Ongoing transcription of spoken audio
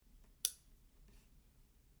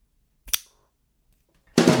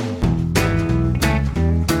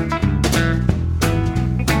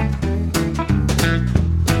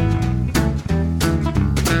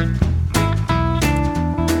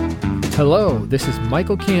Hello, this is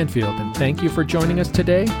Michael Canfield, and thank you for joining us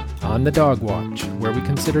today on The Dog Watch, where we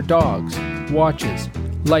consider dogs, watches,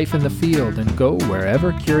 life in the field, and go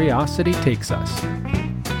wherever curiosity takes us.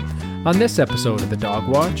 On this episode of The Dog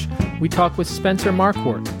Watch, we talk with Spencer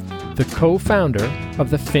Markwort, the co-founder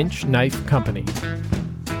of the Finch Knife Company.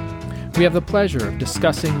 We have the pleasure of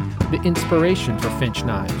discussing the inspiration for Finch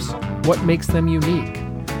knives, what makes them unique,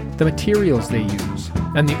 the materials they use,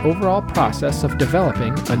 and the overall process of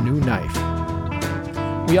developing a new knife.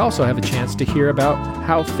 We also have a chance to hear about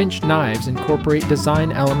how Finch knives incorporate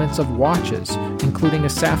design elements of watches, including a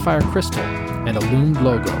sapphire crystal and a loomed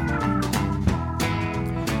logo.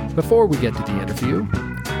 Before we get to the interview,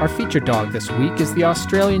 our featured dog this week is the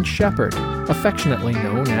Australian Shepherd, affectionately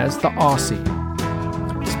known as the Aussie.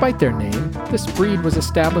 Despite their name, this breed was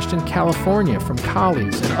established in California from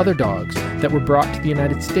collies and other dogs that were brought to the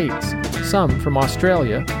United States, some from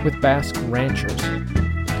Australia with Basque ranchers.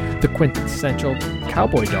 The quintessential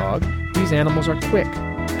cowboy dog, these animals are quick,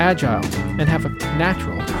 agile, and have a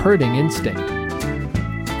natural herding instinct.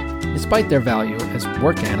 Despite their value as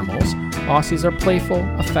work animals, Aussies are playful,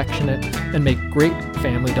 affectionate, and make great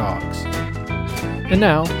family dogs. And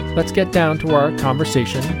now, let's get down to our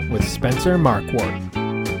conversation with Spencer Markwort.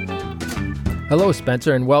 Hello,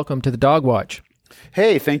 Spencer, and welcome to the Dog Watch.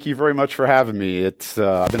 Hey, thank you very much for having me.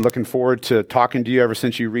 I've been looking forward to talking to you ever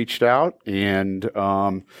since you reached out, and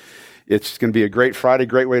it's going to be a great Friday,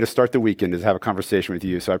 great way to start the weekend is have a conversation with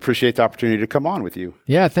you. So I appreciate the opportunity to come on with you.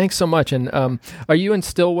 Yeah, thanks so much. And are you in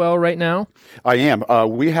Stillwell right now? I am.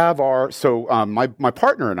 We have my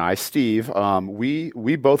partner and I, Steve,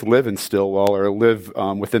 we both live in Stillwell or live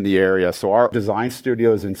within the area. So our design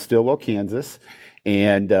studio is in Stillwell, Kansas.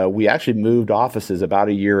 And we actually moved offices about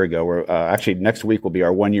a year ago. Actually, next week will be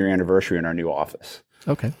our 1-year anniversary in our new office.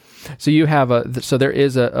 Okay. So you have there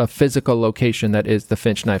is a physical location that is the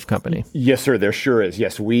Finch Knife Company. Yes, sir. There sure is.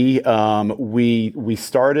 Yes, we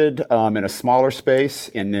started in a smaller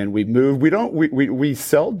space, and then we moved. We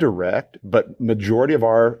sell direct, but majority of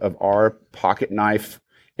our pocket knife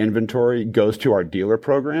inventory goes to our dealer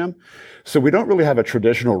program. So we don't really have a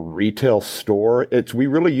traditional retail store. We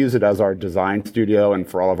really use it as our design studio and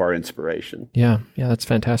for all of our inspiration. Yeah, that's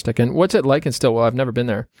fantastic. And what's it like in Stillwell? I've never been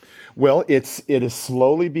there. Well, it is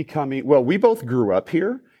slowly becoming. Well, we both grew up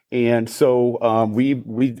here, and so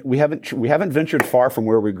we haven't ventured far from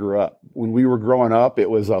where we grew up. When we were growing up, it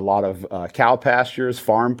was a lot of cow pastures,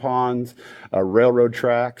 farm ponds, railroad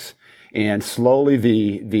tracks. And slowly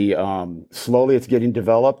slowly it's getting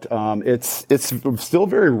developed. It's still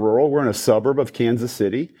very rural. We're in a suburb of Kansas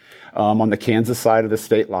City, on the Kansas side of the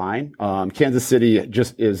state line. Kansas City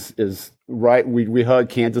just is right. We hug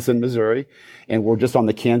Kansas and Missouri, and we're just on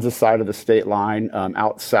the Kansas side of the state line,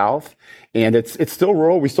 out south. And it's still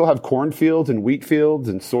rural. We still have cornfields and wheat fields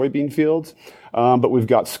and soybean fields. But we've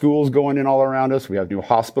got schools going in all around us. We have new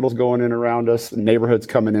hospitals going in around us, neighborhoods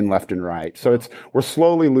coming in left and right. So we're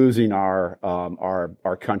slowly losing our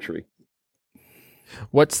country.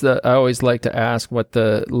 I always like to ask what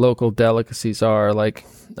the local delicacies are like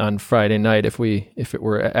on Friday night. If it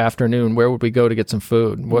were afternoon, where would we go to get some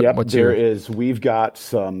food? We've got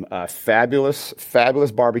some fabulous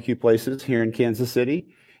barbecue places here in Kansas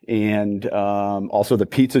City. And also the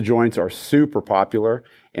pizza joints are super popular.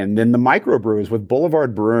 And then the microbrews with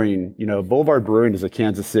Boulevard Brewing. Boulevard Brewing is a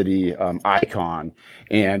Kansas City icon,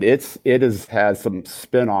 and it has some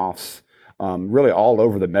spin-offs really all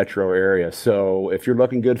over the metro area. So if you're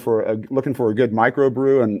looking for a good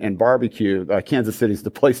microbrew and barbecue, Kansas City is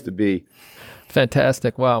the place to be.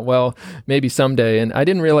 Fantastic! Wow. Well, maybe someday. And I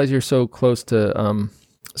didn't realize you're so close to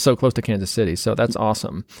Kansas City. So that's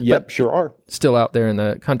awesome. Yep, but sure are. Still out there in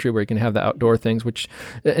the country where you can have the outdoor things,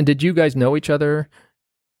 and did you guys know each other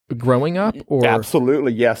growing up? Or?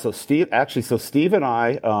 Absolutely. Yeah. So Steve and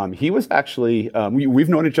I, he was actually, we've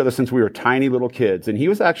known each other since we were tiny little kids, and he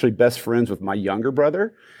was actually best friends with my younger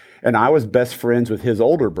brother, and I was best friends with his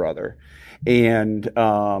older brother. And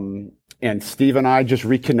Steve and I just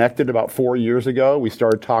reconnected about 4 years ago. We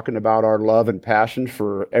started talking about our love and passion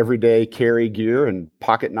for everyday carry gear and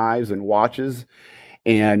pocket knives and watches.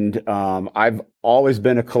 And I've always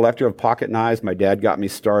been a collector of pocket knives. My dad got me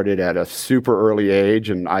started at a super early age,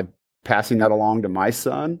 and I'm passing that along to my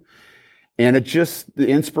son. And the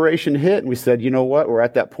inspiration hit, and we said, you know what? We're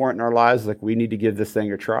at that point in our lives, like we need to give this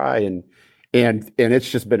thing a try. And it's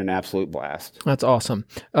just been an absolute blast. That's awesome.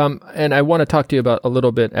 And I want to talk to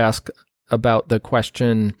you ask about the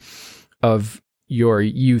question of your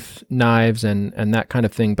youth knives and that kind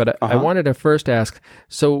of thing. But I wanted to first ask,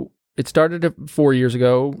 so it started 4 years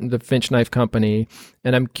ago, the Finch Knife Company,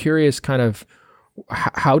 and I'm curious kind of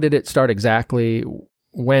how did it start exactly?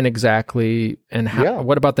 when exactly and how? Yeah.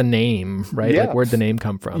 What about the name? Right, Yeah. like where'd the name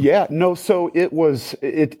come from? Yeah, no. So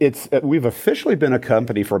it's we've officially been a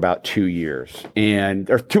company for about 2 years,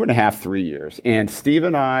 or 2.5, 3 years. And Steve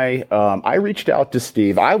and I reached out to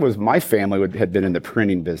Steve. My family had been in the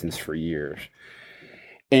printing business for years,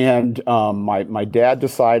 and my dad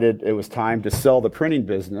decided it was time to sell the printing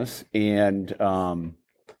business, and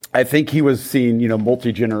I think he was seeing,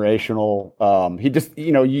 multi-generational, he just,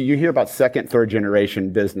 you hear about second, third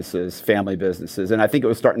generation businesses, family businesses, and I think it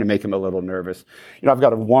was starting to make him a little nervous. I've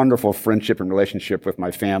got a wonderful friendship and relationship with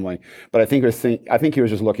my family, but I think he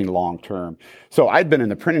was just looking long term. So I'd been in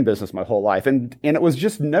the printing business my whole life, and it was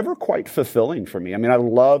just never quite fulfilling for me. I mean, I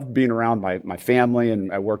loved being around my family,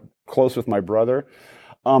 and I worked close with my brother.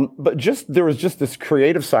 But there was just this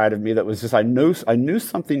creative side of me that was just, I knew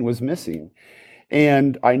something was missing.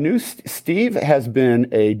 And I knew Steve has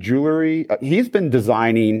been he's been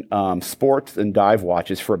designing sports and dive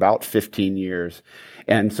watches for about 15 years.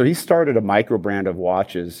 And so he started a micro brand of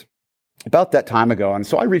watches about that time ago. And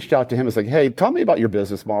so I reached out to him and was like, hey, tell me about your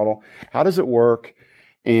business model. How does it work?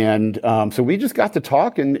 And so we just got to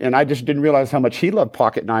talk, and I just didn't realize how much he loved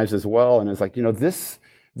pocket knives as well. And it's like,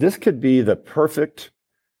 this could be the perfect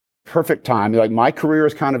time. Like, my career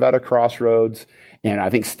is kind of at a crossroads, and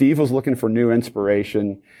I think Steve was looking for new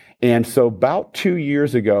inspiration. And so about 2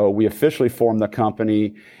 years ago, we officially formed the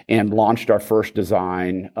company and launched our first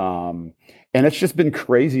design. And it's just been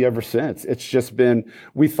crazy ever since.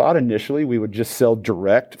 We thought initially we would just sell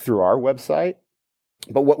direct through our website.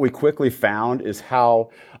 But what we quickly found is how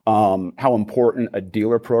important a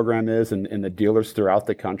dealer program is in the dealers throughout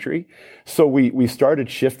the country. So we started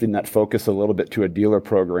shifting that focus a little bit to a dealer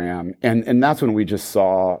program. And that's when we just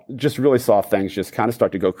really saw things just kind of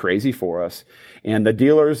start to go crazy for us. And the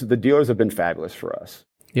dealers have been fabulous for us.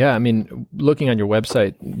 Yeah, I mean, looking on your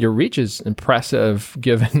website, your reach is impressive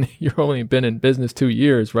given you've only been in business 2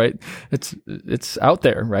 years, right? It's out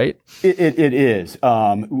there, right? It is.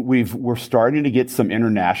 We're starting to get some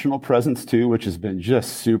international presence too, which has been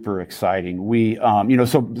just super exciting. We,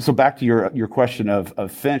 so back to your question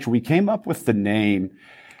of Finch, we came up with the name.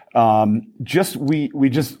 We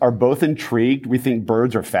just are both intrigued. We think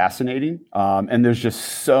birds are fascinating, and there's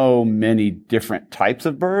just so many different types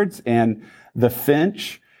of birds. And the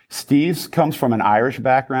Finch, Steve's comes from an Irish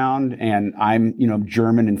background, and I'm,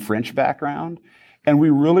 German and French background. And we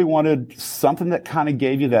really wanted something that kind of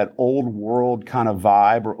gave you that old world kind of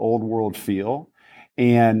vibe or old world feel.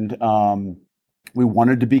 And we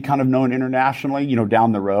wanted to be kind of known internationally,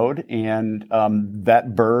 down the road. And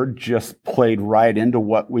that bird just played right into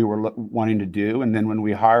what we were wanting to do. And then when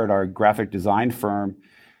we hired our graphic design firm,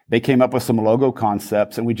 they came up with some logo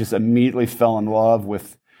concepts, and we just immediately fell in love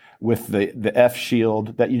with the F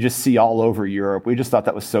shield that you just see all over Europe. We just thought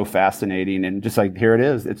that was so fascinating, and just like, here it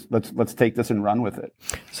is. Let's take this and run with it.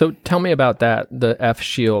 So tell me about that, the F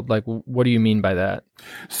shield. Like, what do you mean by that?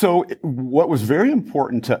 So what was very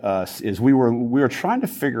important to us is we were trying to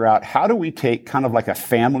figure out, how do we take kind of like a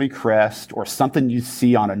family crest or something you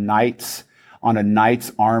see on a knight's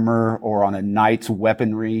armor or on a knight's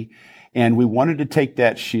weaponry, and we wanted to take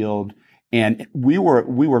that shield. And it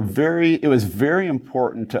was very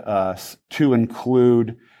important to us to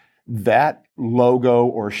include that logo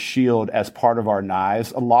or shield as part of our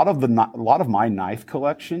knives. A lot of my knife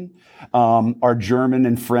collection are German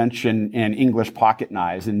and French and English pocket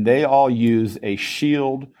knives, and they all use a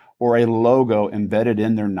shield or a logo embedded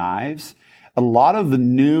in their knives. A lot of the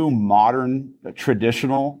new modern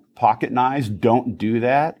traditional pocket knives don't do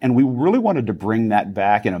that, and we really wanted to bring that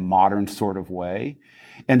back in a modern sort of way.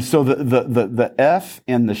 And so the F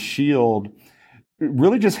and the shield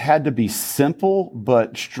really just had to be simple,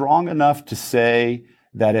 but strong enough to say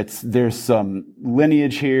that there's some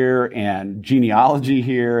lineage here and genealogy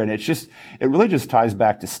here. And it really just ties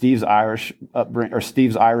back to Steve's Irish upbringing, or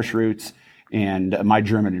Steve's Irish roots, and my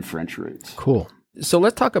German and French roots. Cool. So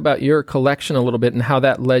let's talk about your collection a little bit and how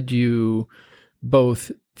that led you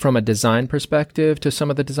both from a design perspective to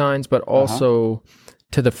some of the designs, but also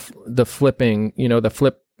to the flipping, the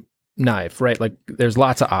flip knife, right? Like, there's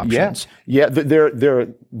lots of options. Yeah.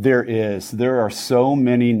 There is. There are so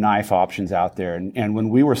many knife options out there. And when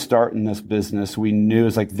we were starting this business, we knew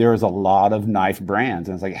it's like there's a lot of knife brands.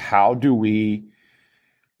 And it's like, how do we,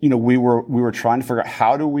 we were trying to figure out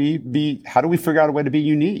how do we figure out a way to be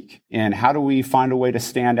unique, and how do we find a way to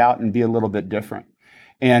stand out and be a little bit different.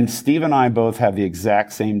 And Steve and I both have the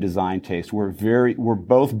exact same design taste. We're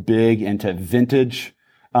both big into vintage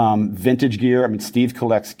gear. I mean, Steve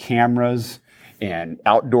collects cameras and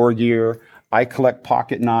outdoor gear. I collect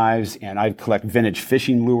pocket knives, and I collect vintage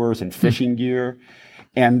fishing lures and fishing gear.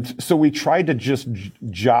 And so we tried to just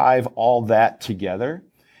jive all that together.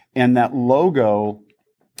 And that logo,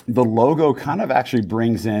 the logo kind of actually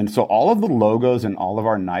brings in, so all of the logos and all of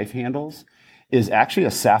our knife handles is actually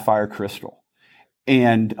a sapphire crystal.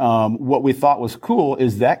 And what we thought was cool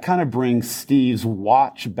is that kind of brings Steve's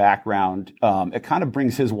watch background. It kind of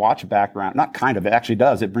brings his watch background, not kind of, it actually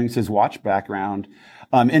does. It brings his watch background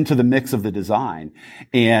into the mix of the design.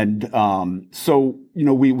 And so,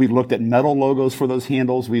 we looked at metal logos for those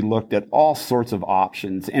handles. We looked at all sorts of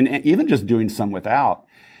options and even just doing some without.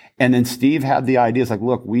 And then Steve had the idea, it's like,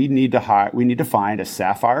 look, we need to find a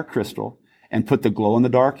sapphire crystal and put the glow in the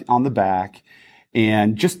dark on the back.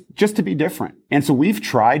 And just to be different. And so we've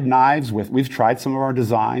tried we've tried some of our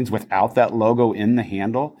designs without that logo in the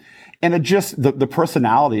handle. And it just, the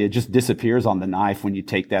personality, it just disappears on the knife when you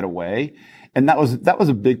take that away. And that was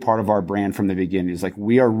a big part of our brand from the beginning. It's like,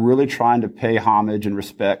 we are really trying to pay homage and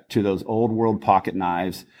respect to those old world pocket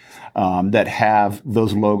knives, that have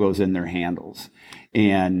those logos in their handles.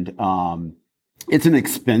 And, it's an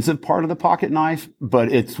expensive part of the pocket knife,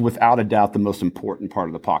 but it's without a doubt the most important part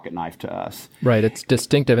of the pocket knife to us. Right. It's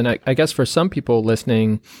distinctive. And I guess for some people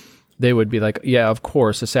listening, they would be like, yeah, of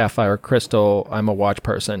course, a sapphire crystal, I'm a watch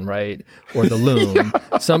person, right? Or the loom.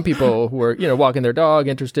 Some people who are, walking their dog,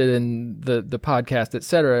 interested in the podcast, et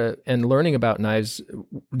cetera, and learning about knives,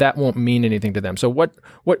 that won't mean anything to them. So what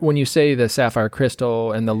when you say the sapphire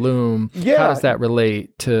crystal and the loom, how does that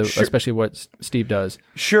relate to especially what Steve does?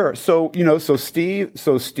 Sure. So, Steve's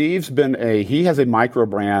he has a micro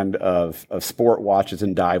brand of sport watches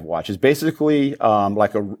and dive watches, basically,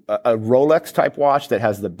 like a Rolex type watch that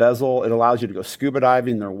has the bezel. It allows you to go scuba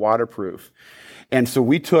diving. They're waterproof. And so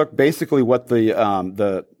we took basically what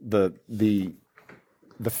the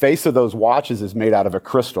face of those watches is made out of a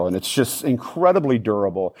crystal, and it's just incredibly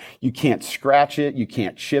durable. You can't scratch it. You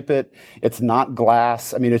can't chip it. It's not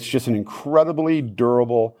glass. I mean, it's just an incredibly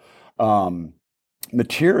durable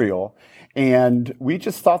material. And we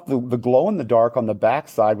just thought the glow in the dark on the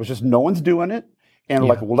backside was just, no one's doing it. And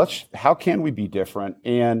how can we be different?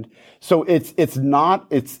 And so it's not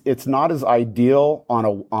as ideal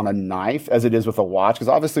on a knife as it is with a watch. Because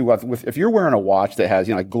obviously if you're wearing a watch that has,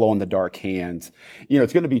 like glow in the dark hands,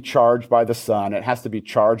 it's going to be charged by the sun. It has to be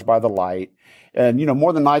charged by the light. And,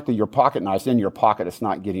 more than likely your pocket knife's in your pocket. It's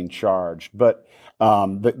not getting charged. But,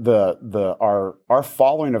 our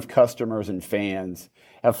following of customers and fans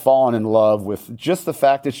have fallen in love with just the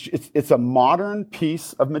fact that it's a modern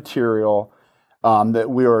piece of material that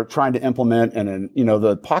we are trying to implement. And,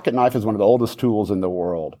 the pocket knife is one of the oldest tools in the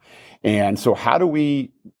world. And so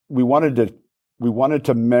we wanted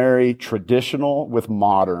to marry traditional with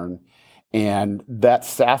modern. And that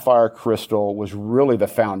sapphire crystal was really the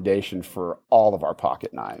foundation for all of our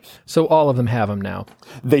pocket knives. So all of them have them now?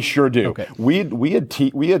 They sure do. Okay. We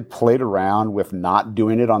had played around with not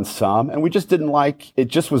doing it on some, and we just didn't like, it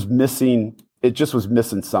just was missing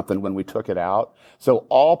something when we took it out. So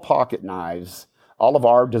all pocket knives, all of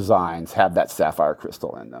our designs have that sapphire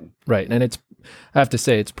crystal in them. Right. And I have to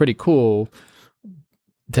say, it's pretty cool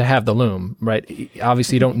to have the loom, right?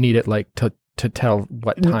 Obviously, you don't need it to tell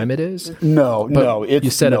what time it is. No.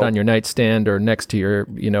 You set it on your nightstand or next to your,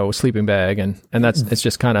 sleeping bag, and it's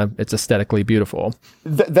just it's aesthetically beautiful.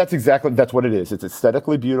 That's what it is. It's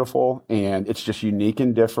aesthetically beautiful, and it's just unique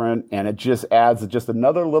and different, and it just adds just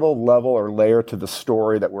another little level or layer to the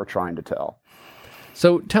story that we're trying to tell.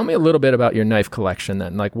 So tell me a little bit about your knife collection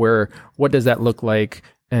then. Like what does that look like,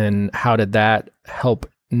 and how did that help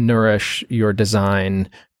nourish your design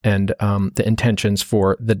and the intentions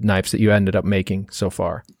for the knives that you ended up making so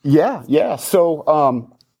far? Yeah. So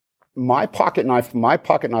my pocket knife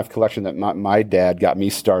collection that my dad got me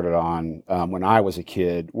started on when I was a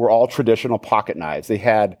kid were all traditional pocket knives. They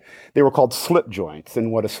were called slip joints,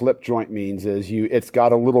 and what a slip joint means is it's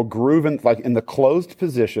got a little groove in the closed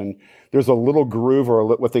position. There's a little groove or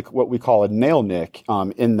what we call a nail nick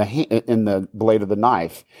in the blade of the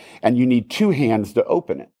knife, and you need two hands to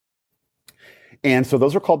open it. And so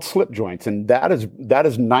those are called slip joints, and that is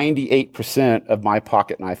 98% of my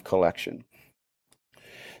pocket knife collection.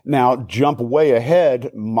 Now, jump way ahead,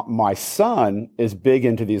 my son is big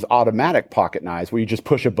into these automatic pocket knives where you just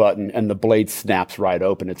push a button and the blade snaps right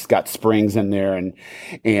open. It's got springs in there.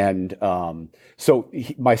 So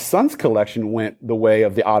my son's collection went the way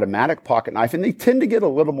of the automatic pocket knife, and they tend to get a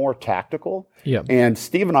little more tactical. Yeah. And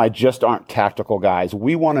Steve and I just aren't tactical guys.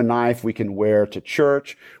 We want a knife we can wear to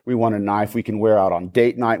church. We want a knife we can wear out on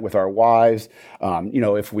date night with our wives.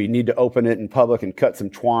 If we need to open it in public and cut some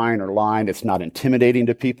twine or line, it's not intimidating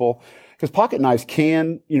to people. because pocket knives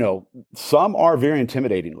can, some are very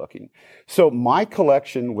intimidating looking. So my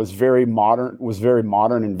collection was very modern and was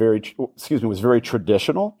very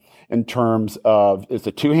traditional in terms of it's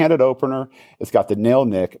a two-handed opener. It's got the nail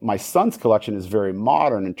nick. My son's collection is very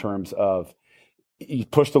modern in terms of you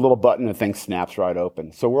push the little button and the thing snaps right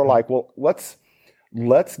open. So we're like, well, let's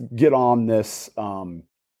get on this.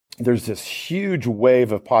 There's this huge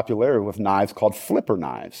wave of popularity with knives called flipper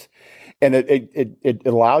knives. And it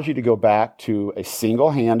allows you to go back to a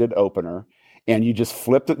single-handed opener, and you just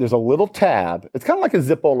flip it. There's a little tab. It's kind of like a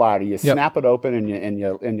Zippo lighter. You snap it open and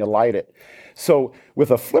you light it. So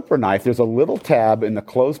with a flipper knife, there's a little tab in the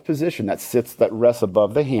closed position that rests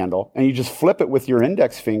above the handle, and you just flip it with your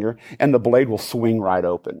index finger, and the blade will swing right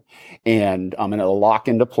open, and it'll lock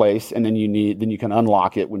into place. And then you can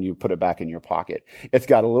unlock it when you put it back in your pocket. It's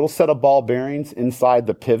got a little set of ball bearings inside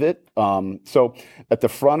the pivot. So at the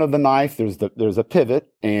front of the knife, there's a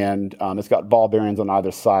pivot, and it's got ball bearings on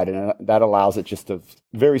either side, and that allows it just to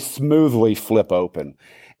very smoothly flip open.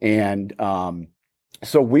 And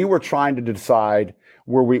so we were trying to decide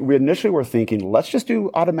where we initially were thinking, let's just do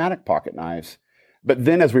automatic pocket knives. But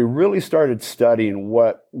then as we really started studying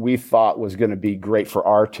what we thought was going to be great for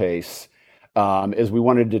our tastes, is we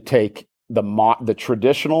wanted to take the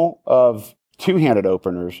traditional of two-handed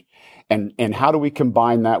openers and how do we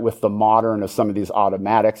combine that with the modern of some of these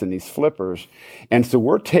automatics and these flippers. And so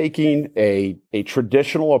we're taking a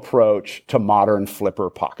traditional approach to modern flipper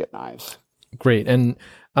pocket knives. Great. And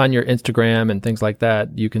on your Instagram and things like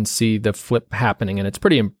that, you can see the flip happening, and it's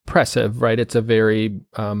pretty impressive, right? It's a very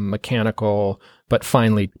mechanical but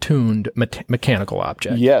finely tuned mechanical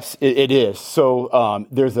object. Yes, it is. So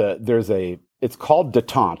it's called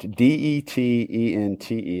détente,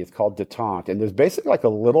 D-E-T-E-N-T-E. It's called détente, and there's basically like a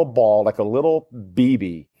little ball, like a little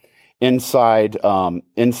BB inside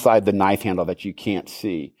the knife handle that you can't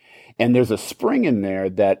see. And there's a spring in there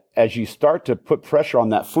that as you start to put pressure on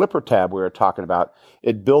that flipper tab we were talking about,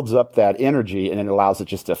 it builds up that energy and it allows it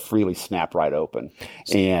just to freely snap right open.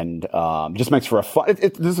 And just makes for a fun,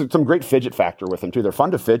 there's some great fidget factor with them too. They're fun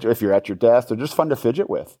to fidget if you're at your desk. They're just fun to fidget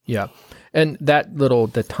with. Yeah. And that little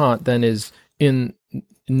détente then is in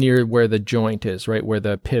near where the joint is, right? Where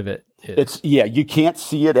the pivot is. You can't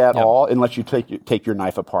see it at all unless you take your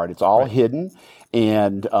knife apart. It's all hidden.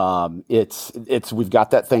 And we've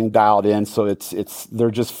got that thing dialed in, so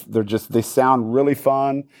they sound really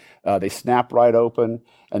fun. They snap right open,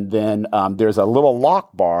 and then there's a little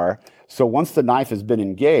lock bar. So once the knife has been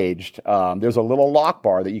engaged, there's a little lock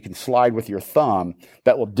bar that you can slide with your thumb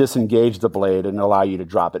that will disengage the blade and allow you to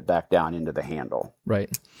drop it back down into the handle. Right.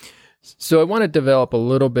 So I want to develop a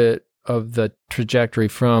little bit of the trajectory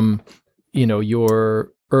from,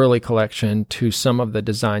 your early collection to some of the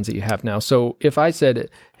designs that you have now. So if I said,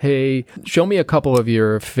 hey, show me a couple of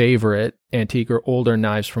your favorite antique or older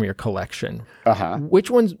knives from your collection, which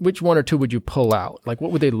one or two would you pull out? Like,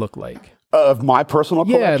 what would they look like? Of my personal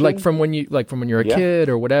collection? Yeah, like from when you're a kid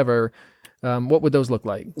or whatever. What would those look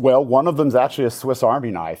like? Well, one of them is actually a Swiss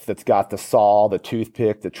Army knife that's got the saw, the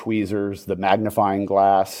toothpick, the tweezers, the magnifying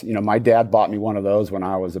glass. My dad bought me one of those when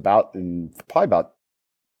I was probably about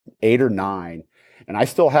 8 or 9. And I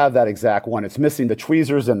still have that exact one. It's missing the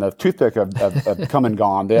tweezers, and the toothpick have come and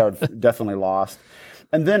gone. They are definitely lost.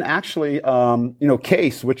 And then actually,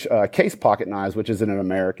 Case Pocket Knives, which is an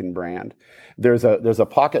American brand. There's a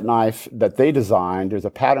pocket knife that they designed. There's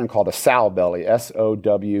a pattern called a sow belly,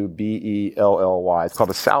 Sowbelly. It's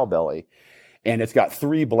called a sow belly, and it's got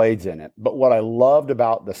 3 blades in it. But what I loved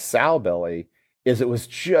about the sow belly is it was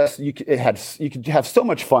just you could have so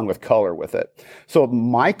much fun with color with it. So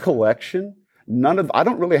my collection. I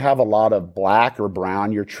don't really have a lot of black or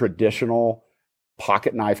brown, your traditional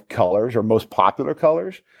pocket knife colors or most popular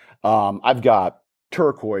colors. I've got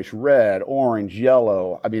turquoise, red, orange,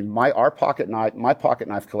 yellow. I mean, my pocket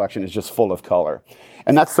knife collection is just full of color.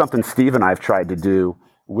 And that's something Steve and I have tried to do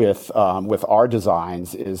with our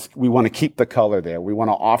designs is we want to keep the color there. We want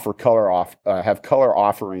to offer have color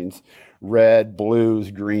offerings, red,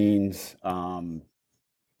 blues, greens,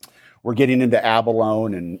 we're getting into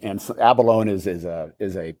abalone, and abalone is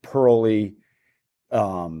a pearly,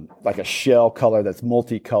 like a shell color that's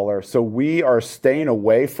multicolor. So we are staying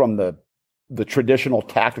away from the traditional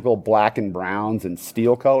tactical black and browns and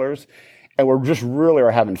steel colors, and we're just really are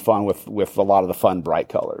having fun with a lot of the fun bright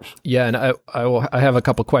colors. Yeah, and I have a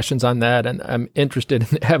couple questions on that, and I'm interested in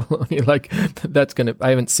the abalone. Like I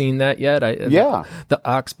haven't seen that yet. The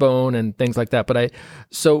oxbone and things like that. But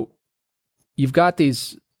so you've got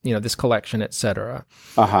these. This collection, et cetera.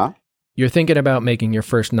 You're thinking about making your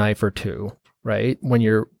first knife or two. right? When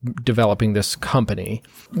you're developing this company.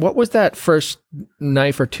 What was that first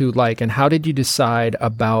knife or two like, and how did you decide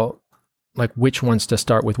about like which ones to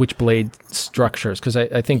start with, which blade structures? Because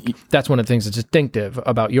I think that's one of the things that's distinctive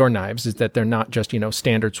about your knives is that they're not just,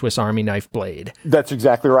 standard Swiss Army knife blade. That's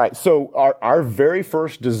exactly right. So our very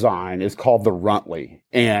first design is called the Runtley,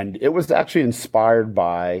 and it was actually inspired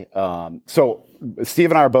by, so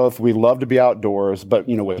Steve and I we love to be outdoors, but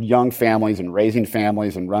with young families and raising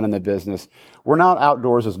families and running the business, we're not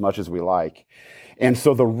outdoors as much as we like. And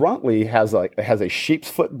so the Runtley has a sheep's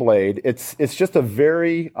foot blade. It's just a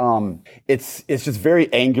very it's just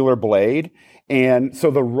very angular blade. And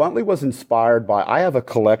so the Runtley was inspired by, I have a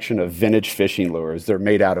collection of vintage fishing lures. They're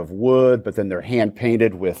made out of wood, but then they're hand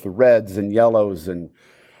painted with reds and yellows and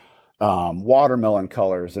watermelon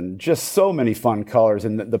colors and just so many fun colors.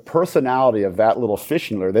 And the personality of that little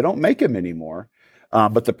fishing lure, they don't make them anymore.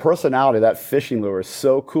 But the personality of that fishing lure is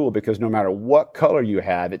so cool because no matter what color you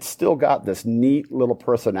have, it's still got this neat little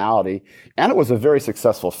personality. And it was a very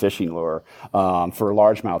successful fishing lure for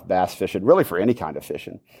largemouth bass fishing, really for any kind of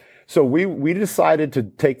fishing. So we decided to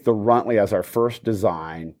take the Runtley as our first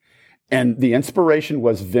design. And the inspiration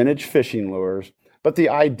was vintage fishing lures. But the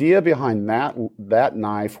idea behind that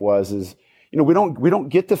knife is we don't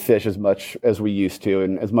get to fish as much as we used to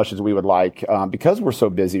and as much as we would like because we're so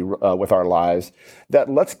busy with our lives, that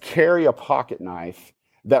let's carry a pocket knife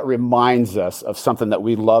that reminds us of something that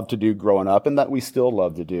we loved to do growing up and that we still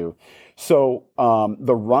love to do. So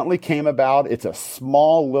the Runtley came about. It's a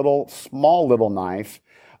small little knife.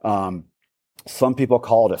 Some people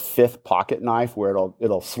call it a fifth pocket knife, where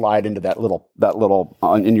it'll slide into that little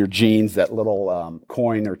in your jeans, that little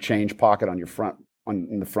coin or change pocket on your front.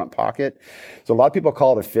 In the front pocket. So a lot of people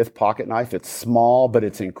call it a fifth pocket knife. It's small, but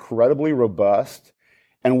it's incredibly robust.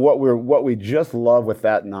 And what we just love with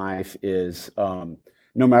that knife is no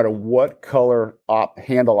matter what color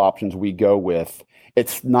handle options we go with,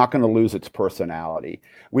 it's not going to lose its personality.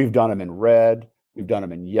 We've done them in red, we've done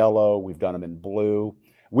them in yellow, we've done them in blue.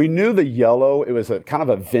 We knew the yellow, it was a kind of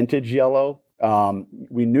a vintage yellow.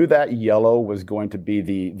 We knew that yellow was going to be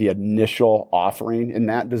the initial offering in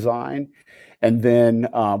that design. And then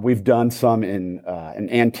we've done some in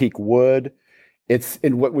antique wood.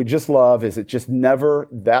 And what we just love is it just never,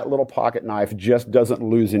 that little pocket knife just doesn't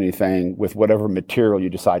lose anything with whatever material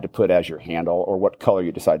you decide to put as your handle or what color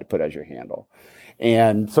you decide to put as your handle.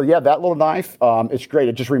 And so, yeah, that little knife, it's great.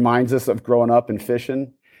 It just reminds us of growing up and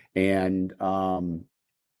fishing. And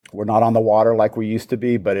we're not on the water like we used to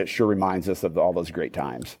be, but it sure reminds us of all those great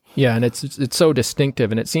times. Yeah, and it's so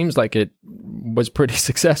distinctive, and it seems like it was pretty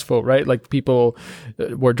successful, right? Like people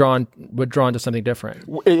were drawn to something different.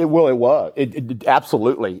 It was. It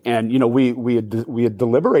absolutely. And we had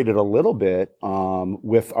deliberated a little bit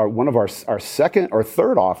with our second or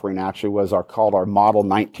third offering actually was called our Model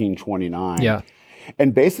 1929. Yeah,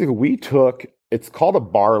 and basically it's called a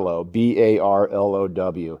Barlow,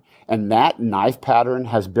 Barlow, and that knife pattern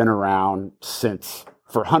has been around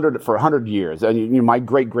for 100 years. And my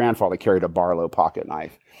great grandfather carried a Barlow pocket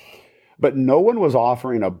knife, but no one was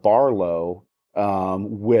offering a Barlow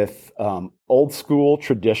with old school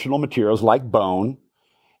traditional materials like bone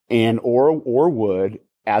or wood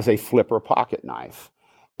as a flipper pocket knife.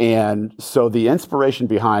 And so the inspiration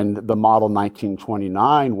behind the Model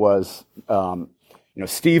 1929 was.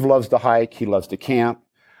 Steve loves to hike. He loves to camp.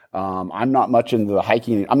 I'm not much into the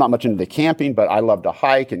hiking. I'm not much into the camping, but I love to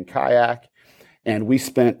hike and kayak. And we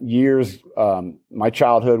spent years, my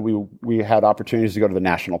childhood, we had opportunities to go to the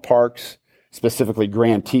national parks, specifically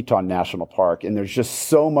Grand Teton National Park. And there's just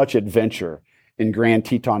so much adventure in Grand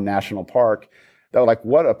Teton National Park that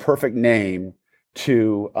what a perfect name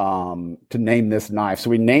to name this knife. So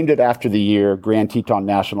we named it after the year Grand Teton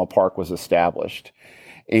National Park was established.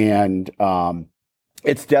 And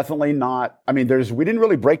it's definitely not, we didn't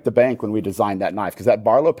really break the bank when we designed that knife because that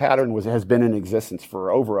Barlow pattern has been in existence for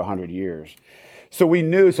over 100 years. So we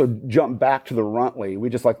knew, jump back to the Runtley, we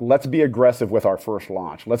just let's be aggressive with our first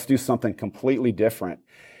launch. Let's do something completely different.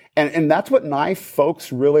 And that's what knife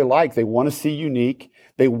folks really like. They want to see unique.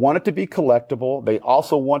 They want it to be collectible. They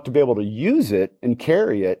also want to be able to use it and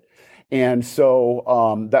carry it. And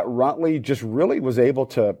so that Runtley just really was able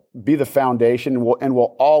to be the foundation and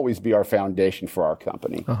will always be our foundation for our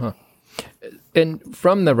company. Uh-huh. And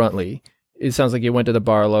from the Runtley, it sounds like you went to the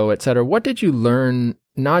Barlow, et cetera. What did you learn,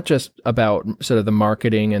 not just about sort of the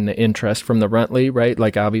marketing and the interest from the Runtley, right?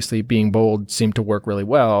 Like obviously being bold seemed to work really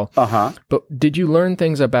well. Uh-huh. But did you learn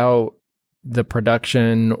things about the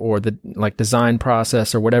production or the design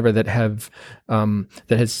process or whatever that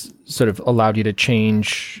has sort of allowed you to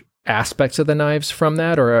change aspects of the knives from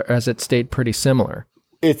that, or has it stayed pretty similar?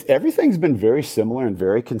 Everything's been very similar and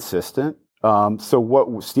very consistent. So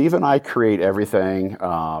what Steve and I create everything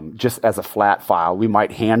just as a flat file. We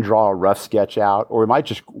might hand draw a rough sketch out, or we might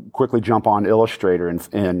just quickly jump on Illustrator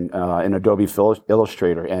in Adobe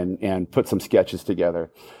Illustrator and put some sketches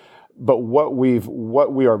together. But what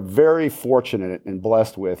we are very fortunate and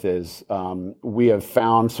blessed with is we have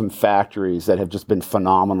found some factories that have just been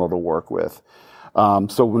phenomenal to work with.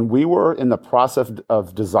 So when we were in the process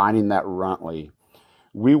of designing that Runtley,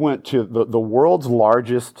 we went to the world's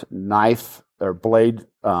largest knife or blade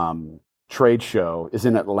trade show is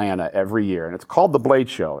in Atlanta every year, and it's called the Blade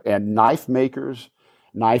Show. And knife makers,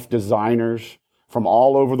 knife designers from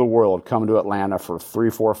all over the world come to Atlanta for 3,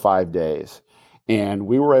 4, 5 days. And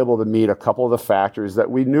we were able to meet a couple of the factories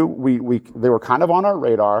that we knew they were kind of on our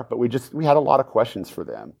radar, but we had a lot of questions for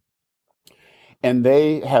them. And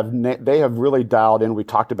they have really dialed in. We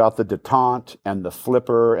talked about the detente and the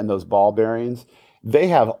flipper and those ball bearings. They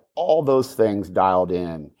have all those things dialed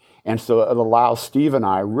in. And so it allows Steve and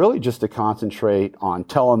I really just to concentrate on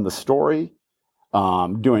telling the story,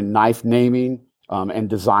 doing knife naming, and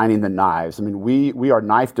designing the knives. I mean, we are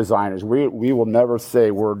knife designers. We will never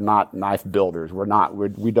say we're not knife builders. We're not.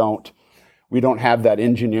 We don't have that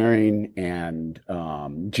engineering and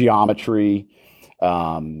geometry.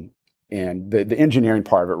 And the engineering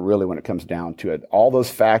part of it, really, when it comes down to it, all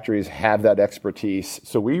those factories have that expertise.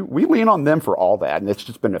 So we lean on them for all that, and it's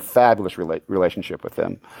just been a fabulous relationship with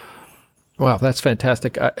them. Wow, that's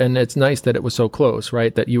fantastic. And it's nice that it was so close,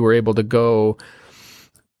 right? That you were able to go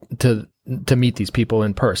to meet these people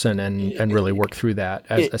in person and really work through that,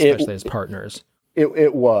 especially as partners.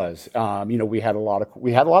 It was, we had a lot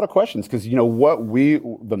of questions because,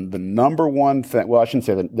 the number one thing, well, I shouldn't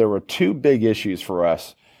say that, there were two big issues for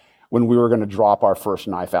us when we were going to drop our first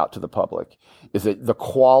knife out to the public, is that the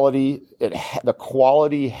quality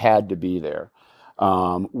had to be there.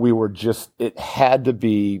 It had to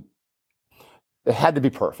be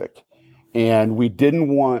perfect. And we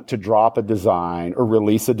didn't want to drop a design or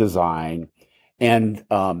release a design and,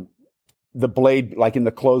 the blade, like in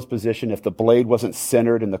the closed position, if the blade wasn't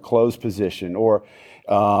centered in the closed position, or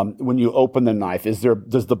when you open the knife, does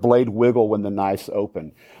the blade wiggle when the knife's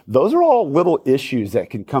open? Those are all little issues that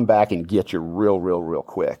can come back and get you real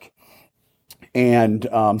quick. And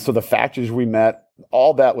so the factories we met,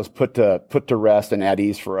 all that was put to rest and at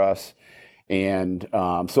ease for us. And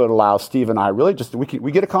so it allows Steve and I really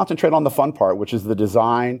we get to concentrate on the fun part, which is the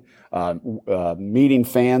design, meeting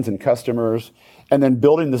fans and customers, and then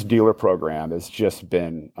building this dealer program has just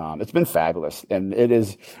been it's been fabulous. And it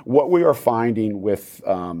is what we are finding with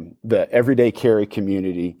the everyday carry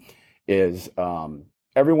community is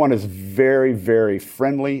everyone is very, very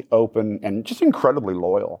friendly, open, and just incredibly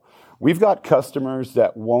loyal. We've got customers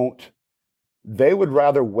that they would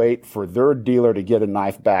rather wait for their dealer to get a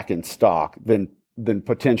knife back in stock than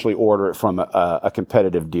potentially order it from a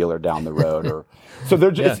competitive dealer down the road. So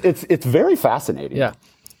they're just, it's very fascinating. Yeah.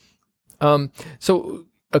 So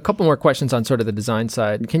a couple more questions on sort of the design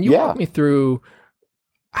side. Can you walk me through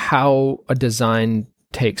how a design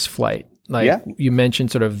takes flight? Like you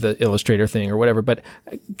mentioned sort of the Illustrator thing or whatever, but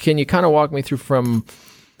can you kind of walk me through from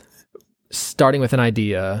starting with an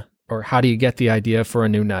idea, or how do you get the idea for a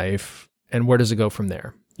new knife, and where does it go from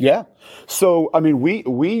there? Yeah. So, I mean,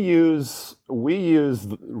 we use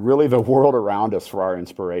really the world around us for our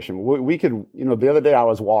inspiration. We could, the other day I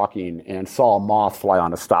was walking and saw a moth fly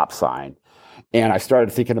on a stop sign, and I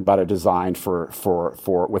started thinking about a design for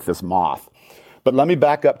with this moth. But let me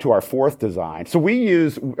back up to our fourth design. So we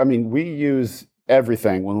use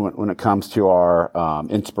everything when it comes to our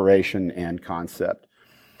inspiration and concept.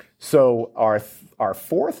 So our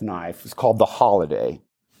fourth knife is called the Holiday.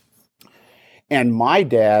 And my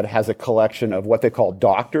dad has a collection of what they call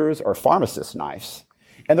doctors or pharmacist knives.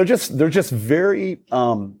 And they're just very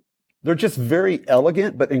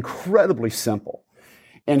elegant, but incredibly simple.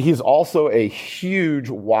 And he's also a huge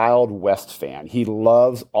Wild West fan. He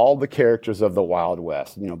loves all the characters of the Wild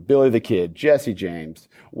West. Billy the Kid, Jesse James,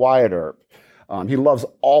 Wyatt Earp. He loves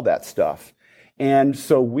all that stuff. And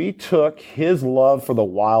so we took his love for the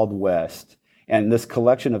Wild West and this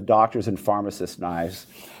collection of doctors and pharmacist knives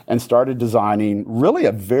and started designing really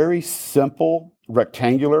a very simple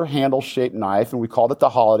rectangular handle-shaped knife, and we called it the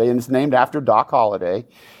Holiday, and it's named after Doc Holliday.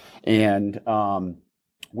 And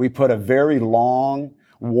we put a very long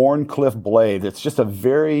Wharncliffe blade. It's just a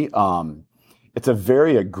very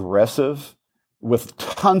aggressive, with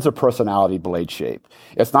tons of personality blade shape.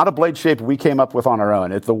 It's not a blade shape we came up with on our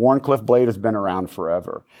own. The Wharncliffe blade has been around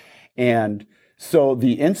forever. And so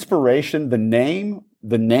the inspiration, the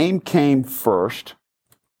name came first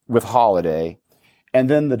with Holiday, And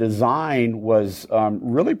then the design was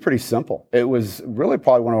really pretty simple. It was really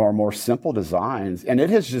probably one of our more simple designs, and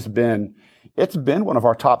it's been one of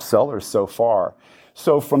our top sellers so far.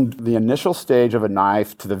 So from the initial stage of a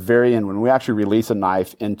knife to the very end, when we actually release a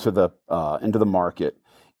knife into the market,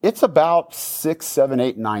 it's about 6, 7,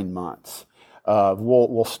 8, 9 months.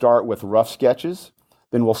 We'll start with rough sketches,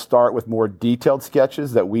 then we'll start with more detailed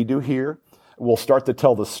sketches that we do here. We'll start to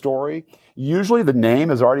tell the story. Usually the name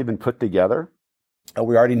has already been put together.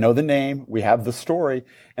 We already know the name, we have the story,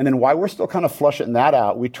 and then while we're still kind of flushing that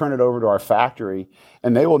out, we turn it over to our factory,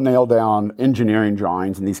 and they will nail down engineering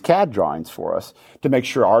drawings and these CAD drawings for us to make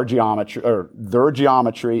sure our geometry, or their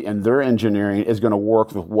geometry and their engineering is going to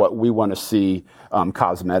work with what we want to see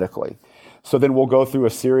cosmetically. So then we'll go through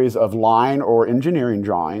a series of line or engineering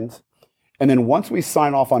drawings, and then once we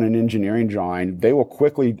sign off on an engineering drawing, they will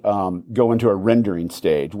quickly go into a rendering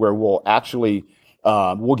stage where we'll actually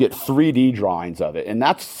we'll get 3D drawings of it. And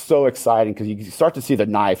that's so exciting because you start to see the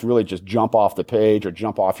knife really just jump off the page or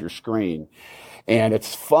jump off your screen. And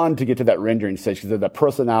it's fun to get to that rendering stage because the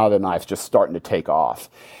personality of the knife's just starting to take off.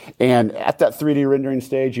 And at that 3D rendering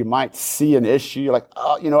stage, you might see an issue. You're like,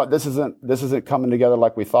 oh, you know what, this isn't coming together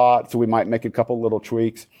like we thought. So we might make a couple little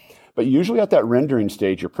tweaks. But usually at that rendering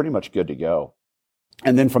stage, you're pretty much good to go.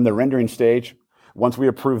 And then from the rendering stage, once we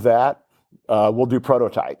approve that, we'll do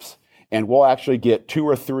prototypes. And we'll actually get 2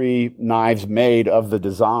 or 3 knives made of the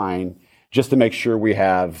design just to make sure we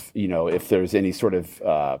have, if there's any sort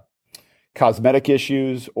of cosmetic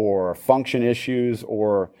issues or function issues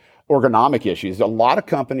or ergonomic issues. A lot of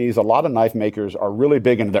companies, a lot of knife makers are really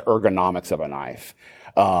big into the ergonomics of a knife.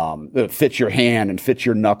 That fits your hand and fits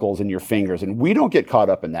your knuckles and your fingers. And we don't get caught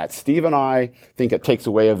up in that. Steve and I think it takes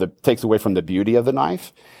away from the beauty of the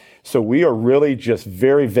knife. So we are really just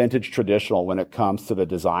very vintage traditional when it comes to the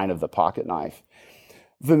design of the pocket knife.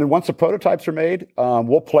 Then once the prototypes are made,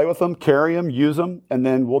 we'll play with them, carry them, use them, and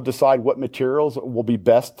then we'll decide what materials will be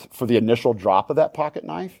best for the initial drop of that pocket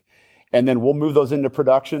knife. And then we'll move those into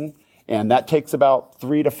production, and that takes about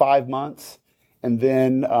 3 to 5 months. And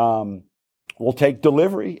then we'll take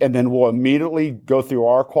delivery, and then we'll immediately go through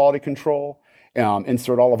our quality control,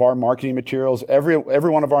 insert all of our marketing materials. Every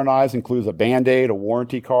one of our knives includes a Band-Aid, a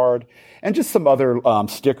warranty card, and just some other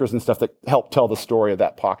stickers and stuff that help tell the story of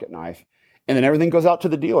that pocket knife. And then everything goes out to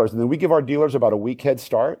the dealers. And then we give our dealers about a week head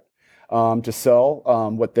start to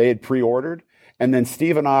sell what they had pre-ordered. And then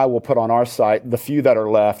Steve and I will put on our site the few that are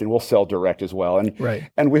left, and we'll sell direct as well. And right.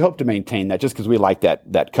 And we hope to maintain that just because we like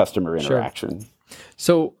that customer interaction. Sure.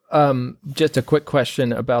 So just a quick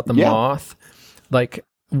question about the moth. Like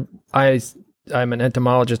I'm an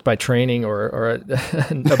entomologist by training or a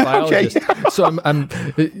biologist. Okay. So I'm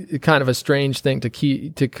kind of a strange thing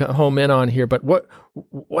to home in on here, but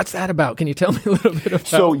what's that about? Can you tell me a little bit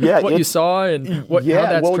about what you saw and how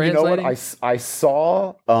that's translating? You know what? I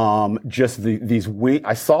saw just these wings.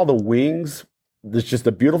 I saw the wings. There's just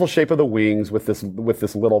the beautiful shape of the wings with this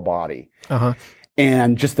little body. Uh-huh.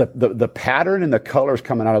 And just the pattern and the colors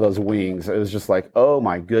coming out of those wings, it was just like, oh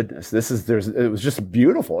my goodness, it was just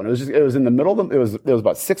beautiful. And it was in the middle of it was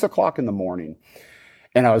about 6 o'clock in the morning.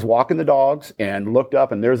 And I was walking the dogs and looked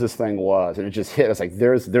up, and there's this thing and it just hit us like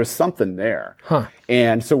there's something there. Huh.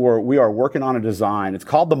 And so we are working on a design. It's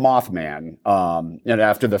called the Mothman, and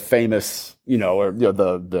after the famous,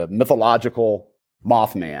 the mythological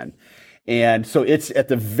Mothman. And so it's at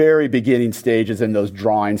the very beginning stages in those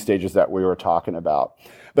drawing stages that we were talking about.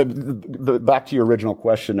 But back to your original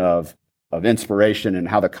question of inspiration and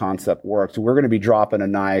how the concept works, we're going to be dropping a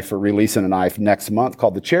knife or releasing a knife next month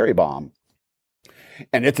called the Cherry Bomb.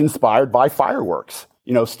 And it's inspired by fireworks.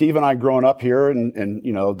 Steve and I growing up here in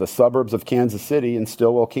the suburbs of Kansas City in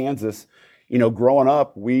Stillwell, Kansas, growing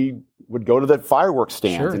up, we would go to the fireworks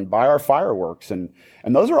stands and buy our fireworks. And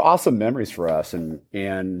those are awesome memories for us. And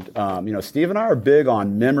Steve and I are big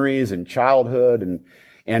on memories and childhood.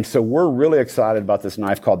 And so we're really excited about this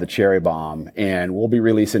knife called the Cherry Bomb. And we'll be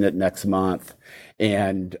releasing it next month.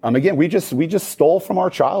 And again, we just stole from our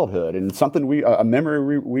childhood and something a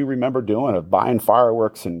memory we remember doing of buying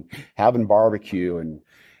fireworks and having barbecue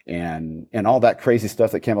and all that crazy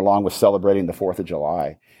stuff that came along with celebrating the 4th of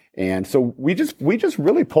July. And so we just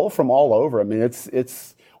really pull from all over. I mean,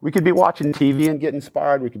 we could be watching TV and get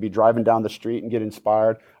inspired. We could be driving down the street and get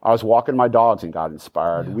inspired. I was walking my dogs and got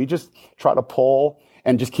inspired. Yeah. We just try to pull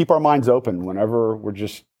and just keep our minds open whenever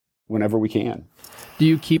we can. Do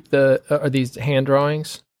you keep are these hand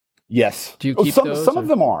drawings? Yes. Do you keep those? Some of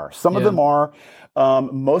them are. Some of them are.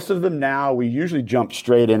 Most of them now, we usually jump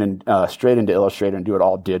straight into Illustrator and do it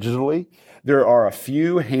all digitally. there are a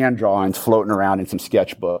few hand drawings floating around in some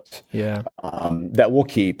sketchbooks. Yeah. That we'll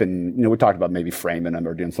keep. And, we talked about maybe framing them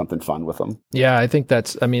or doing something fun with them. Yeah, I think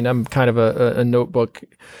I'm kind of a notebook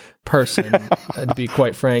person, to be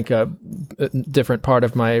quite frank, a different part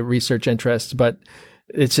of my research interests, but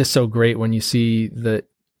it's just so great when you see the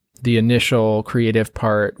initial creative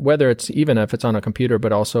part, whether it's even if it's on a computer,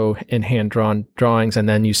 but also in hand-drawn drawings, and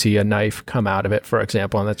then you see a knife come out of it, for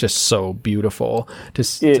example, and that's just so beautiful to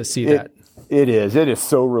see that. It is. It is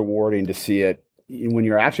so rewarding to see it when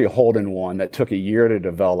you're actually holding one that took a year to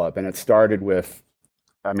develop, and it started with,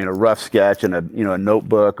 a rough sketch in a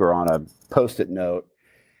notebook or on a Post-it note.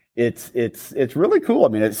 It's really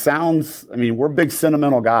cool. It sounds. We're big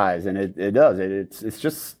sentimental guys, and it does. It's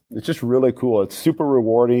just really cool. It's super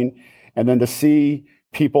rewarding, and then to see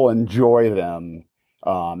people enjoy them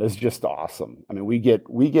is just awesome. We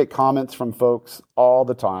get comments from folks all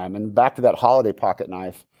the time. And back to that holiday pocket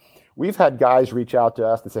knife, we've had guys reach out to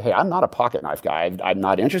us and say, "Hey, I'm not a pocket knife guy. I'm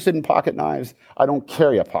not interested in pocket knives. I don't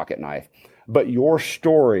carry a pocket knife, but your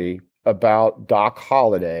story about Doc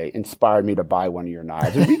Holliday inspired me to buy one of your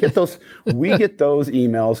knives." And we get those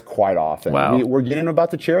emails quite often. Wow. We're getting about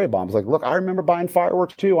the cherry bombs. Like, look, I remember buying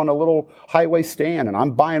fireworks too on a little highway stand, and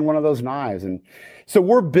I'm buying one of those knives. And so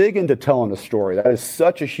we're big into telling a story. That is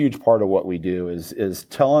such a huge part of what we do is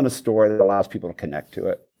telling a story that allows people to connect to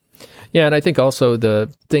it. Yeah, and I think also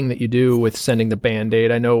the thing that you do with sending the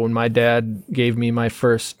Band-Aid, I know when my dad gave me my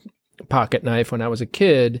first pocket knife when I was a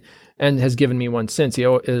kid, and has given me one since.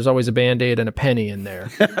 There's always a Band-Aid and a penny in there.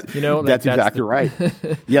 That's exactly right.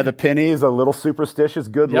 Yeah, the penny is a little superstitious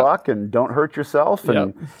good luck and don't hurt yourself.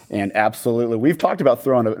 And absolutely, we've talked about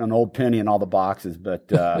throwing an old penny in all the boxes,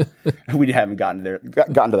 but we haven't gotten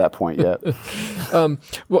to that point yet.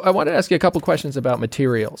 Well, I wanted to ask you a couple questions about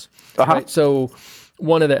materials. Uh-huh. Right? So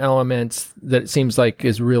one of the elements that it seems like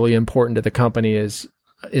is really important to the company is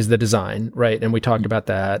the design, right? And we talked about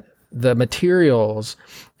that. The materials,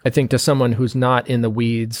 I think, to someone who's not in the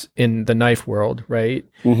weeds in the knife world, right,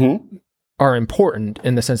 are important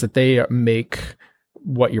in the sense that they make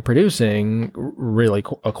what you're producing really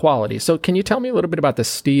a quality. So can you tell me a little bit about the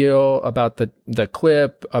steel, about the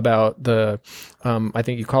clip, about the, I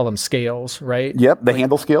think you call them scales, right? Yep, the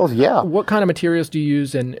handle scales, yeah. What kind of materials do you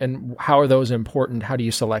use and how are those important? How do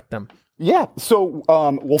you select them? Yeah, so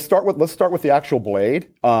let's start with the actual blade.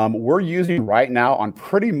 We're using right now on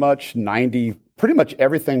pretty much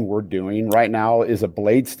everything we're doing right now is a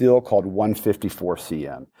blade steel called 154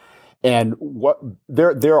 cm. And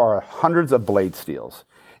there are hundreds of blade steels.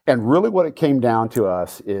 And really what it came down to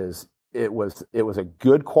us is it was a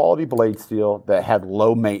good quality blade steel that had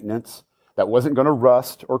low maintenance, that wasn't going to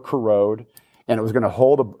rust or corrode, and it was going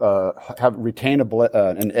to retain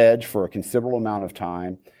an edge for a considerable amount of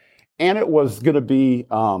time. And it was going to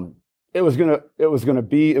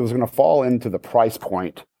fall into the price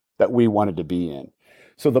point that we wanted to be in.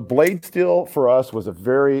 So the blade steel for us was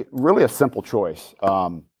really a simple choice.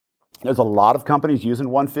 There's a lot of companies using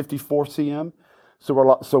 154 cm.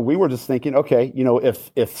 So we were just thinking, okay,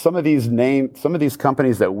 if some of these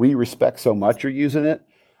companies that we respect so much are using it,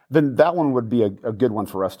 then that one would be a good one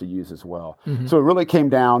for us to use as well. Mm-hmm. So it really came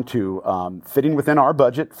down to fitting within our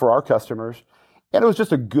budget for our customers. And it was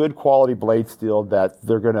just a good quality blade steel that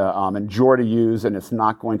they're going to enjoy to use, and it's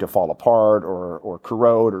not going to fall apart or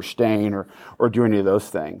corrode or stain or do any of those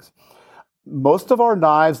things. Most of our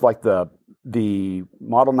knives, like the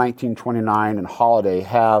Model 1929 and Holiday,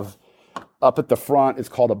 have up at the front, it's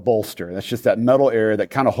called a bolster. That's just that metal area that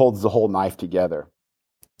kind of holds the whole knife together.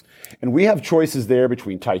 And we have choices there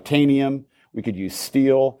between titanium, we could use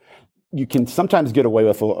steel. You can sometimes get away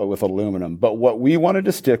with aluminum, but what we wanted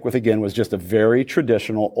to stick with, again, was just a very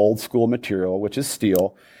traditional old school material, which is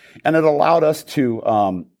steel. And it allowed us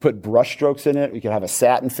to put brush strokes in it. We could have a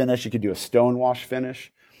satin finish. You could do a stonewash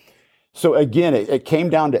finish. So again, it came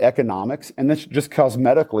down to economics, and that's just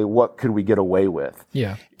cosmetically, what could we get away with?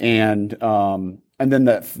 Yeah. And then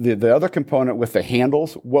the other component with the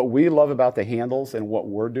handles, what we love about the handles and what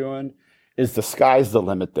we're doing is the sky's the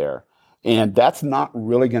limit there. And that's not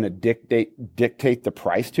really going to dictate the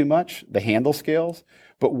price too much, the handle scales.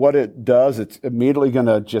 But what it does, it's immediately going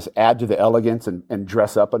to just add to the elegance and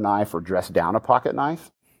dress up a knife or dress down a pocket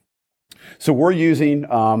knife. So we're using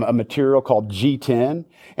a material called G10,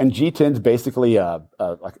 and G10 is basically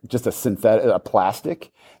just a synthetic, a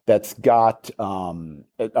plastic that's got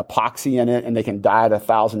epoxy in it, and they can dye it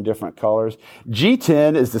 1,000 different colors.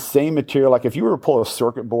 G10 is the same material, like if you were to pull a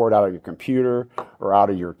circuit board out of your computer or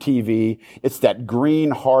out of your TV, it's that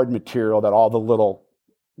green hard material that all the little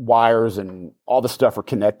wires and all the stuff are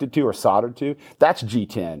connected to or soldered to, that's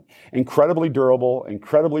G10. Incredibly durable,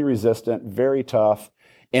 incredibly resistant, very tough,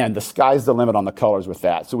 and the sky's the limit on the colors with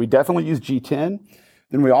that. So we definitely use G10.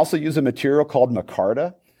 Then we also use a material called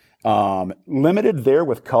micarta, limited there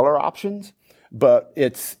with color options, but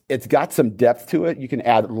it's got some depth to it. You can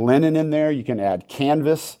add linen in there, you can add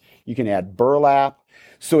canvas, you can add burlap.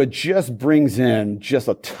 So it just brings in just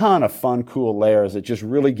a ton of fun, cool layers that just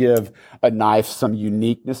really give a knife some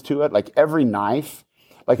uniqueness to it. Like every knife,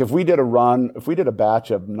 like if we did a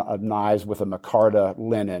batch of knives with a micarta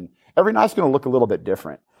linen, every knife's going to look a little bit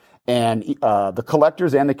different. And the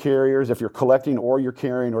collectors and the carriers, if you're collecting or you're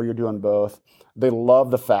carrying or you're doing both, they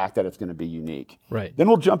love the fact that it's going to be unique. Right. Then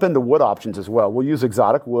we'll jump into wood options as well. We'll use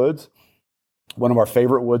exotic woods. One of our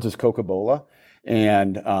favorite woods is cocobolo.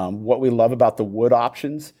 And what we love about the wood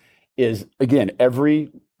options is, again,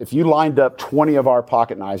 if you lined up 20 of our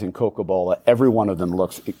pocket knives in cocobolo, every one of them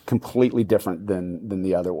looks completely different than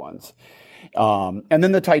the other ones. And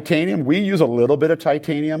then the titanium, we use a little bit of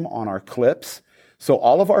titanium on our clips. So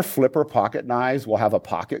all of our flipper pocket knives will have a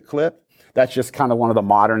pocket clip. That's just kind of one of the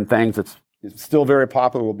modern things. It's still very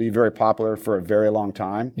popular, will be very popular for a very long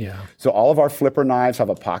time. Yeah. So all of our flipper knives have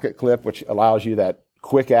a pocket clip, which allows you that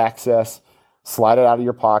quick access. Slide it out of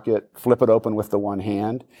your pocket, flip it open with the one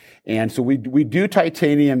hand. And so we do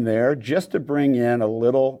titanium there just to bring in a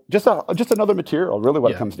little, just another material, really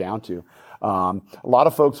what it comes down to. A lot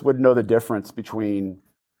of folks wouldn't know the difference between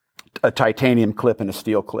a titanium clip and a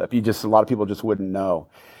steel clip. A lot of people just wouldn't know.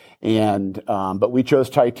 And, but we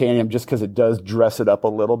chose titanium just because it does dress it up a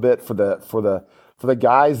little bit for the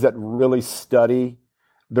guys that really study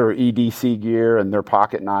their EDC gear and their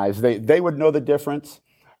pocket knives. They would know the difference.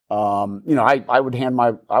 I would hand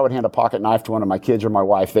a pocket knife to one of my kids or my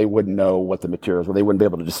wife. They wouldn't know what the materials were. They wouldn't be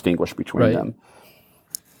able to distinguish between them.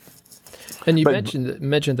 And you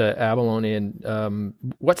mentioned the abalone, and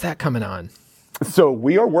what's that coming on? So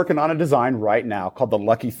we are working on a design right now called the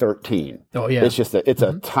Lucky 13. Oh yeah, it's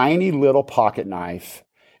a tiny little pocket knife.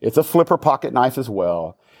 It's a flipper pocket knife as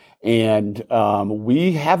well. And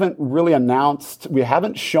we haven't really we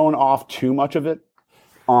haven't shown off too much of it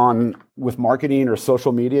with marketing or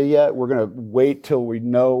social media yet. We're going to wait till we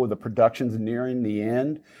know the production's nearing the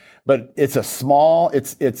end. But it's a small,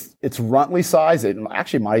 it's Runtley size. It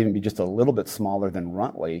actually might even be just a little bit smaller than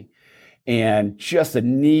Runtley. And just a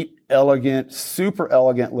neat, elegant, super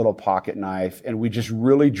elegant little pocket knife. And we just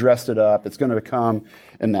really dressed it up. It's going to come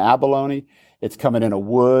in the abalone. It's coming in a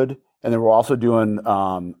wood. And then we're also doing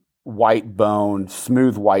white bone,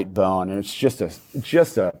 smooth white bone, and it's just a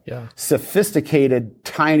sophisticated,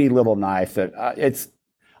 tiny little knife that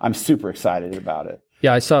I'm super excited about it.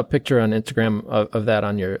 Yeah, I saw a picture on Instagram of that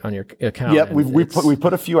on your account. Yep, we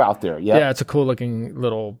put a few out there. Yep. Yeah, it's a cool looking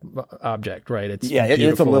little object, right? It's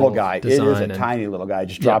a little guy. It is a tiny little guy.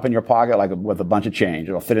 Just drop in your pocket with a bunch of change.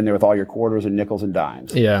 It'll fit in there with all your quarters and nickels and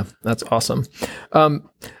dimes. Yeah, that's awesome.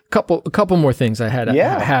 Couple more things I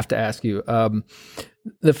have to ask you.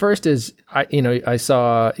 The first is, I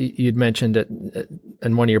saw you'd mentioned it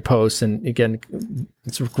in one of your posts, and again,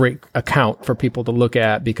 it's a great account for people to look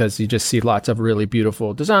at because you just see lots of really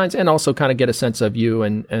beautiful designs and also kind of get a sense of you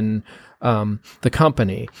and the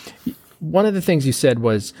company. One of the things you said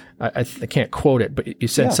was, I can't quote it, but you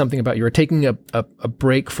said something about you were taking a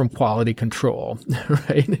break from quality control,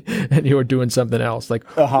 right? And you were doing something else. Like,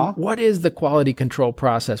 what is the quality control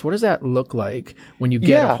process? What does that look like when you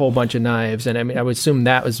get a whole bunch of knives? And I mean, I would assume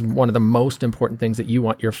that was one of the most important things that you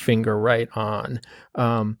want your finger right on.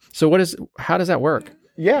 So how does that work?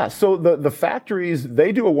 Yeah. So the factories,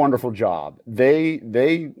 they do a wonderful job. They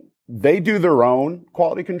do their own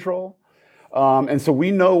quality control. And so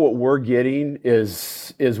we know what we're getting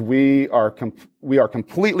is we are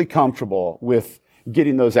completely comfortable with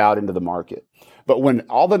getting those out into the market. But when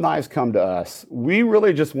all the knives come to us, we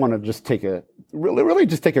really just want to take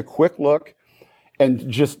a quick look and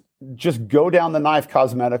just go down the knife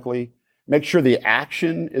cosmetically, make sure the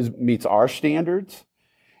action meets our standards.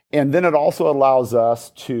 And then it also allows us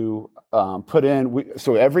to put in,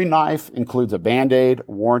 so every knife includes a Band-Aid,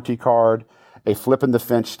 warranty card, a flip in the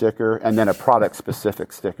fence sticker, and then a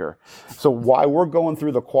product-specific sticker. So while we're going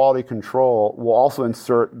through the quality control, we'll also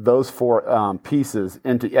insert those 4 pieces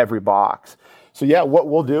into every box. So what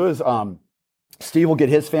we'll do is Steve will get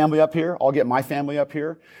his family up here. I'll get my family up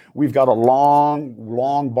here. We've got a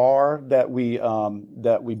long bar that we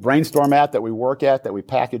brainstorm at, that we work at, that we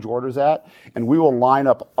package orders at, and we will line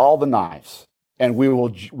up all the knives. And we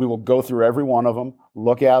will go through every one of them,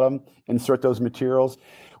 look at them, insert those materials.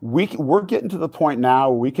 We're getting to the point now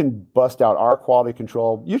where we can bust out our quality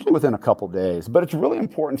control, usually within a couple days. But it's really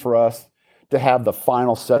important for us to have the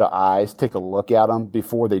final set of eyes take a look at them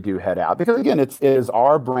before they do head out. Because again, it is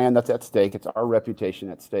our brand that's at stake. It's our reputation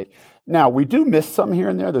at stake. Now, we do miss some here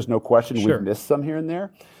and there. There's no question we've missed some here and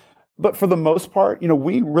there. But for the most part,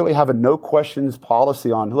 we really have a no questions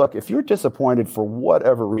policy on, look, if you're disappointed for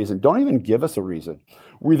whatever reason, don't even give us a reason.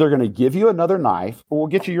 We're either going to give you another knife or we'll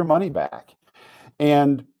get you your money back.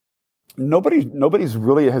 And nobody's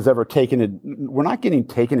really has ever taken it. We're not getting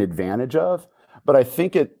taken advantage of. But I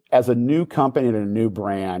think as a new company and a new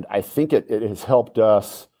brand, I think it has helped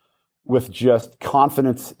us with just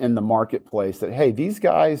confidence in the marketplace that, hey, these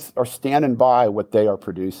guys are standing by what they are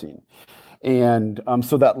producing. And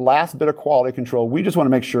so that last bit of quality control, we just want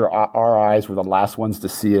to make sure our eyes were the last ones to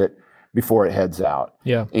see it before it heads out.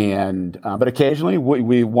 Yeah. And but occasionally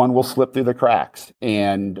one will slip through the cracks,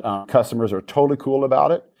 and customers are totally cool about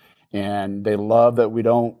it, and they love that we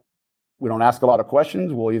don't ask a lot of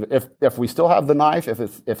questions. We'll if we still have the knife,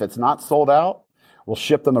 if it's not sold out, we'll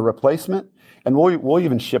ship them a replacement, and we'll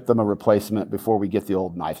even ship them a replacement before we get the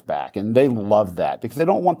old knife back. And they love that because they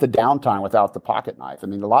don't want the downtime without the pocket knife. I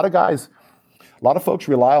mean, a lot of folks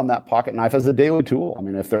rely on that pocket knife as a daily tool. I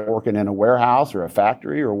mean, if they're working in a warehouse or a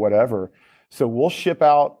factory or whatever. So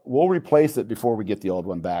we'll replace it before we get the old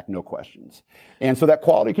one back, no questions. And so that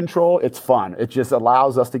quality control, it's fun. It just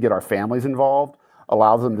allows us to get our families involved,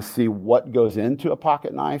 allows them to see what goes into a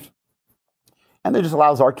pocket knife, and it just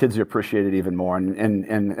allows our kids to appreciate it even more.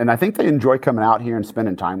 And I think they enjoy coming out here and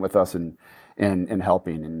spending time with us and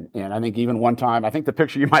helping. And I think even one time, I think the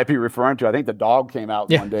picture you might be referring to, I think the dog came out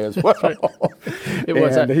one day as well. It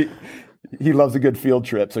was. He loves a good field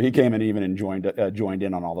trip, so he came and even joined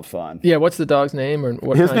in on all the fun. Yeah, what's the dog's name or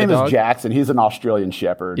what? His name is Jackson. He's an Australian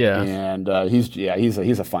Shepherd. Yeah, and he's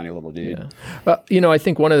a funny little dude. Yeah. I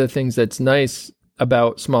think one of the things that's nice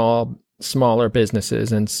about smaller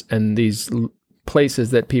businesses and these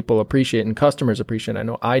places that people appreciate and customers appreciate, I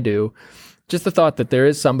know I do, just the thought that there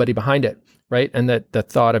is somebody behind it, right? And that the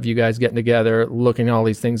thought of you guys getting together, looking all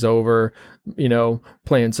these things over,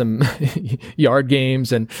 playing some yard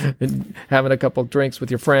games and having a couple drinks with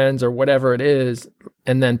your friends or whatever it is,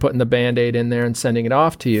 and then putting the Band-Aid in there and sending it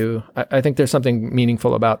off to you. I think there's something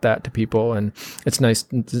meaningful about that to people, and it's nice.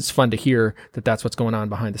 It's fun to hear that that's what's going on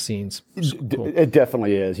behind the scenes. Cool. It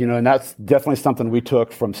definitely is, and that's definitely something we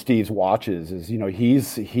took from Steve's watches. Is he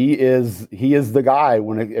is the guy.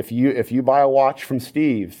 If you buy a watch from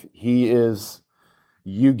Steve,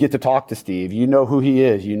 you get to talk to Steve. You know who he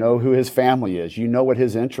is. You know who his family is. You know what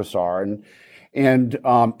his interests are. And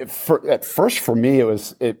at first for me, it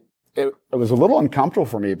was a little uncomfortable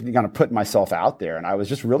for me, kind of putting myself out there, and I was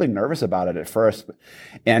just really nervous about it at first.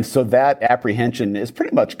 And so that apprehension is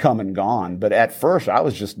pretty much come and gone. But at first, I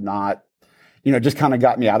was just not, just kind of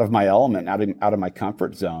got me out of my element, out of my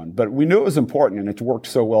comfort zone. But we knew it was important, and it's worked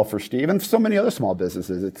so well for Steve and so many other small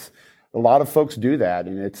businesses. It's a lot of folks do that,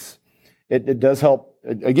 and it does help.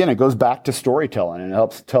 Again, it goes back to storytelling, and it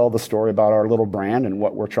helps tell the story about our little brand and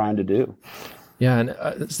what we're trying to do. Yeah, and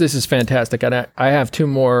this is fantastic. And I have two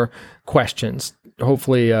more questions.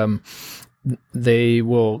 Hopefully, they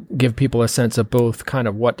will give people a sense of both kind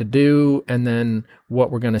of what to do and then what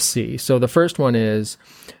we're going to see. So the first one is,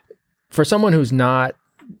 for someone who's not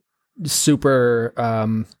super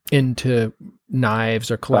into knives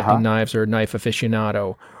or collecting knives or knife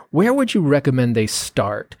aficionado, where would you recommend they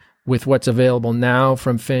start with what's available now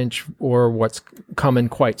from Finch or what's coming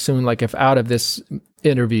quite soon? Like if out of this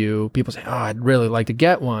interview, people say, I'd really like to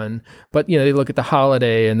get one, but they look at the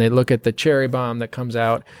Holiday and they look at the Cherry Bomb that comes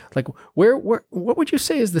out. Like where what would you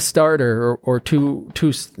say is the starter or two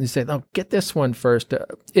you say, get this one first.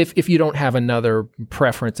 If you don't have another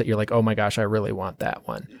preference that you're like, oh my gosh, I really want that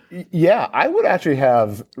one. Yeah, I would actually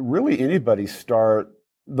have really anybody start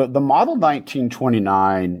the Model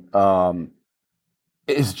 1929,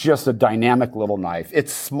 is just a dynamic little knife.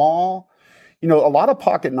 It's small. A lot of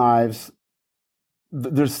pocket knives,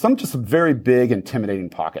 there's some just very big, intimidating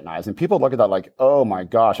pocket knives. And people look at that like, oh my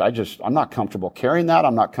gosh, I'm not comfortable carrying that.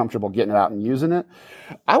 I'm not comfortable getting it out and using it.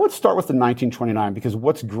 I would start with the 1929 because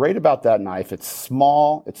what's great about that knife, it's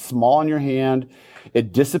small in your hand.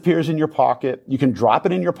 It disappears in your pocket. You can drop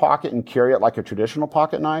it in your pocket and carry it like a traditional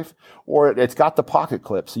pocket knife, or it's got the pocket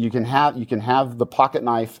clip. So you can have the pocket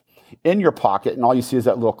knife in your pocket, and all you see is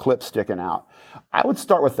that little clip sticking out. I would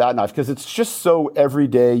start with that knife because it's just so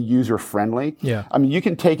everyday user friendly. Yeah. I mean, you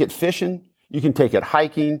can take it fishing, you can take it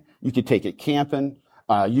hiking, you could take it camping,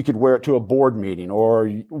 you could wear it to a board meeting or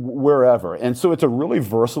wherever. And so it's a really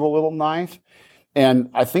versatile little knife. And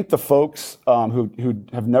I think the folks who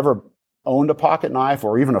have never owned a pocket knife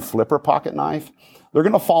or even a flipper pocket knife, they're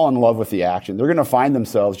going to fall in love with the action. They're going to find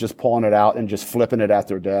themselves just pulling it out and just flipping it at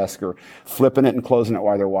their desk or flipping it and closing it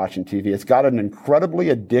while they're watching TV. It's got an incredibly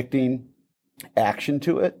addicting action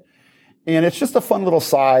to it. And it's just a fun little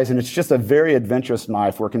size, and it's just a very adventurous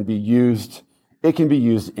knife where it can be used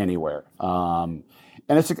anywhere. And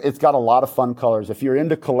it's got a lot of fun colors. If you're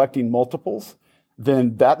into collecting multiples,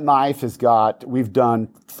 then that knife we've done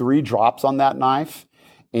 3 drops on that knife,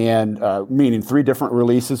 and meaning 3 different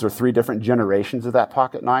releases or 3 different generations of that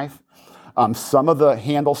pocket knife. Some of the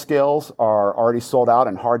handle scales are already sold out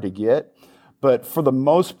and hard to get, but for the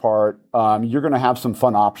most part, you're going to have some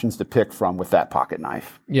fun options to pick from with that pocket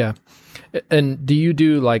knife. Yeah. And do you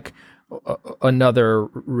do like another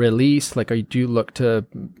release? Like, do you look to,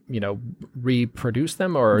 reproduce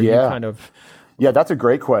them, or are you kind of... Yeah, that's a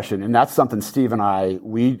great question. And that's something Steve and I,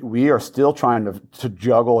 we are still trying to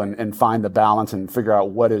juggle and find the balance and figure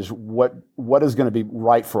out what is going to be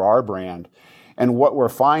right for our brand. And what we're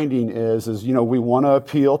finding is we want to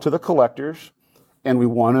appeal to the collectors, and we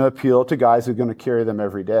want to appeal to guys who are going to carry them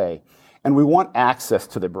every day. And we want access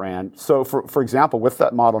to the brand. So for example, with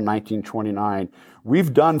that model 1929,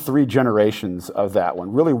 we've done 3 generations of that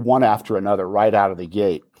one, really one after another right out of the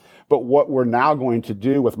gate. But what we're now going to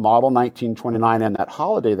do with model 1929 and that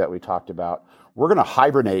holiday that we talked about, we're going to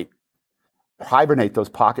hibernate those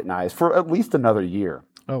pocket knives for at least another year.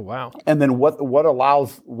 Oh, wow. And then what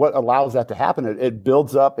allows that to happen, it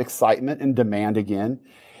builds up excitement and demand again.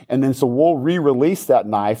 And then so we'll re-release that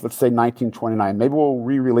knife, let's say 1929. Maybe we'll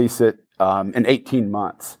re-release it in 18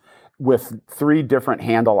 months with 3 different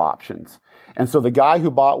handle options. And so the guy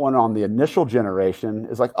who bought one on the initial generation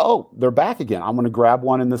is like, oh, they're back again. I'm going to grab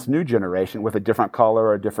one in this new generation with a different color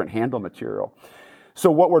or a different handle material.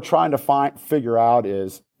 So what we're trying to figure out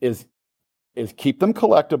is keep them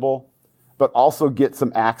collectible, but also get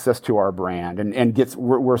some access to our brand. And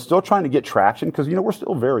we're still trying to get traction because, we're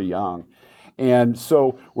still very young. And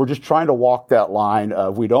so we're just trying to walk that line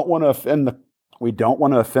of we don't want to offend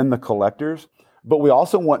the collectors, but we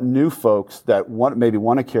also want new folks that maybe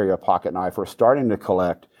want to carry a pocket knife or starting to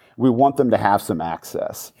collect. We want them to have some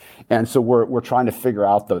access. And so we're trying to figure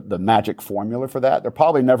out the magic formula for that. There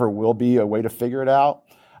probably never will be a way to figure it out.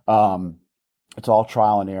 It's all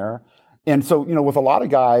trial and error. And so, with a lot of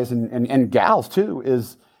guys and gals too,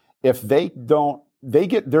 is if there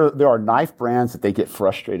are knife brands that they get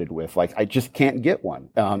frustrated with, like I just can't get one.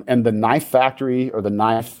 And the knife factory or the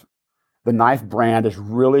knife brand is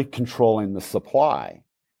really controlling the supply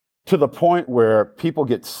to the point where people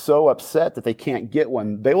get so upset that they can't get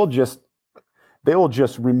one. They will just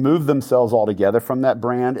remove themselves altogether from that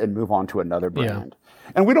brand and move on to another brand.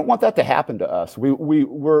 Yeah. And we don't want that to happen to us.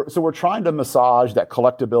 We're trying to massage that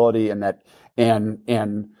collectability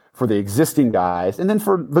and for the existing guys, and then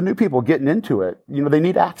for the new people getting into it, they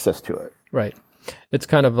need access to it. Right. It's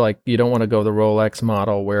kind of like you don't want to go the Rolex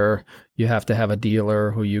model where you have to have a dealer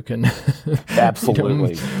who you can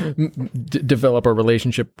absolutely develop a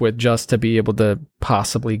relationship with just to be able to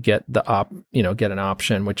possibly get get an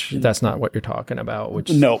option, which that's not what you're talking about. Which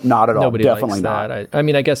no, not at all. Nobody Definitely likes not. that. I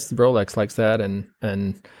mean, I guess Rolex likes that,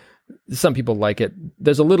 and some people like it.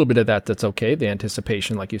 There's a little bit of that's okay. The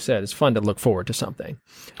anticipation, like you said, it's fun to look forward to something.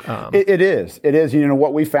 It is.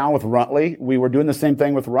 What we found with Runtley, we were doing the same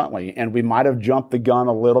thing with Runtley, and we might have jumped the gun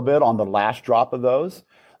a little bit on the last drop of those.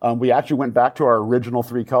 We actually went back to our original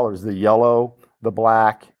 3 colors, the yellow, the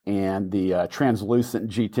black, and the translucent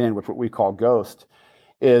G10, which what we call Ghost.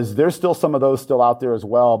 There's still some of those still out there as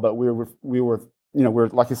well, but we were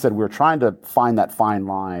like I said, we were trying to find that fine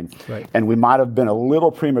line. Right. And we might have been a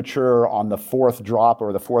little premature on the 4th drop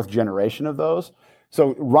or the 4th generation of those.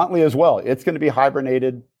 So Runtley as well, it's going to be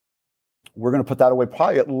hibernated. We're going to put that away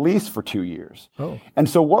probably at least for 2 years. Oh. And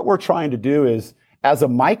so what we're trying to do is, as a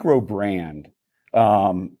micro brand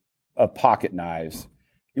of pocket knives,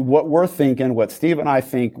 what Steve and I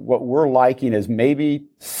think, what we're liking is maybe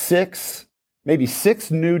six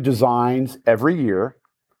new designs every year,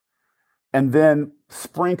 and then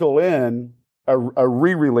sprinkle in a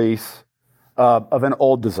re-release of an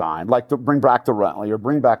old design, like to bring back the Runtley or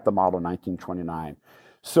bring back the model 1929.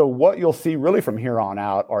 So what you'll see really from here on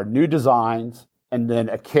out are new designs, and then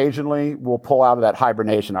occasionally we'll pull out of that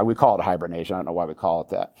hibernation. We call it hibernation. I don't know why we call it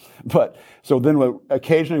that. But so then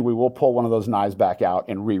occasionally we will pull one of those knives back out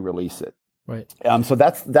and re-release it. Right. So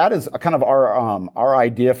that is kind of our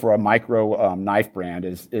idea for a micro knife brand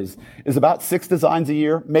is about 6 designs a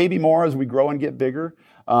year, maybe more as we grow and get bigger.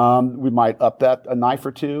 We might up that a knife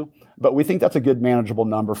or 2, but we think that's a good manageable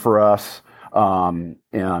number for us, and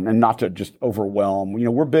not to just overwhelm.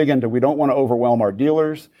 We're big into, we don't want to overwhelm our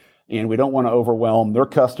dealers. and we don't want to overwhelm their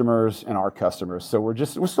customers and our customers. So we're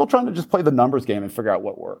still trying to just play the numbers game and figure out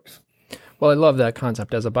what works. Well, I love that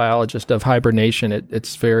concept as a biologist of hibernation.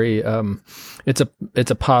 It's very, it's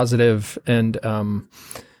a positive and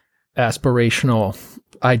aspirational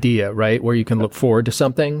idea, right? Where you can look forward to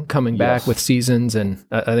something coming back with seasons. And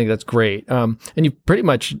I think that's great. And you pretty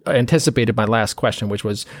much anticipated my last question, which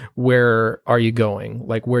was, where are you going?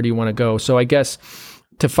 Like, where do you want to go? So I guess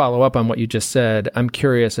to follow up on what you just said, I'm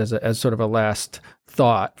curious as sort of a last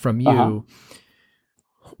thought from you.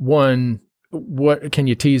 One, what can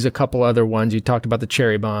you tease a couple other ones? You talked about the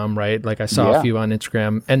cherry bomb, right? Like I saw a few on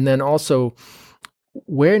Instagram. And then also,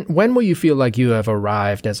 when will you feel like you have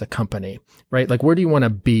arrived as a company, right? Like, where do you want to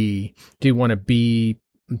be? Do you want to be,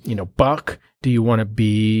 Buck? Do you want to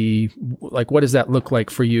be like, what does that look like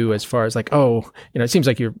for you as far as like, it seems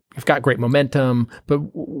like you've got great momentum, but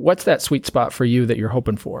what's that sweet spot for you that you're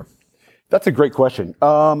hoping for? That's a great question.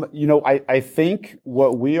 I think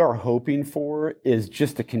what we are hoping for is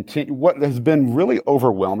just to continue. What has been really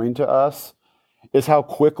overwhelming to us is how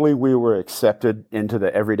quickly we were accepted into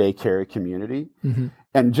the everyday carry community,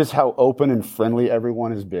 and just how open and friendly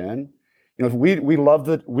everyone has been. We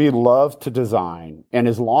love to design, and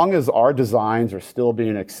as long as our designs are still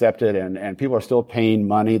being accepted and people are still paying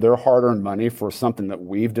money, their hard-earned money for something that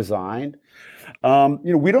we've designed.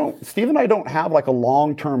 Steve and I don't have like a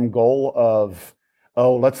long-term goal of,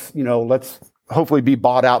 let's hopefully be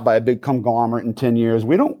bought out by a big conglomerate in 10 years.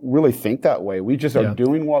 We don't really think that way. We just are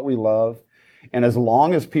doing what we love. And as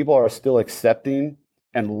long as people are still accepting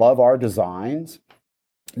and love our designs,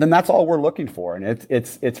 then that's all we're looking for. And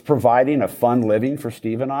it's providing a fun living for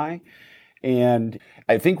Steve and I. And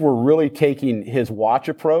I think we're really taking his watch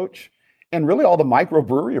approach and really all the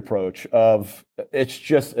microbrewery approach of, it's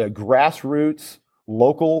just a grassroots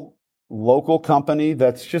local company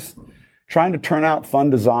that's just trying to turn out fun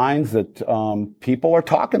designs that people are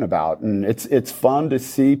talking about. And it's fun to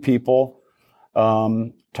see people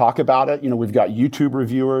talk about it. We've got YouTube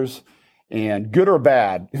reviewers, and good or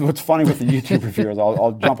bad. What's funny with the YouTube reviewers,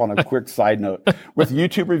 I'll jump on a quick side note. With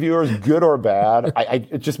YouTube reviewers, good or bad,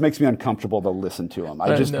 it just makes me uncomfortable to listen to them.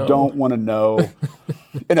 I just don't want to know.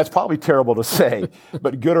 And that's probably terrible to say,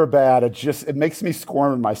 but good or bad, it makes me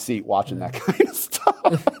squirm in my seat watching that kind of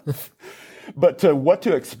stuff. But what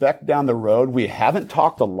to expect down the road, we haven't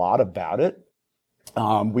talked a lot about it.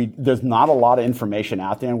 There's not a lot of information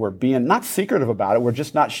out there, and we're being not secretive about it. We're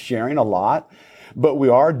just not sharing a lot. But we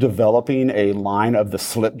are developing a line of the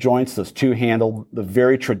slip joints, those two-handled, the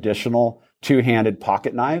very traditional two-handed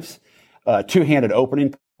pocket knives, two-handed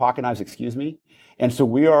opening pocket knives, excuse me. And so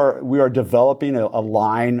we are developing a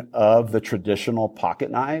line of the traditional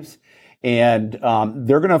pocket knives, and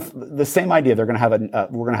they're the same idea. They're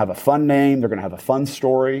we're gonna have a fun name. They're gonna have a fun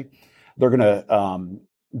story. They're gonna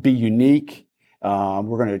be unique.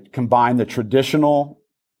 We're gonna combine the traditional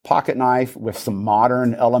pocket knife with some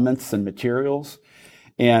modern elements and materials.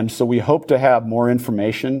 And so we hope to have more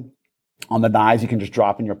information on the knives you can just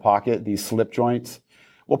drop in your pocket, these slip joints.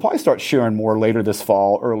 We'll probably start sharing more later this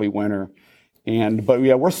fall, early winter. But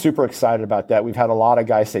we're super excited about that. We've had a lot of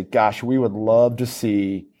guys say, gosh, we would love to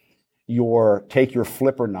see take your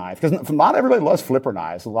flipper knife. Because not everybody loves flipper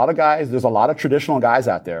knives. There's a lot of traditional guys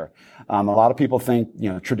out there. A lot of people think,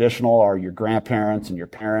 traditional are your grandparents and your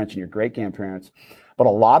parents and your great-grandparents. But a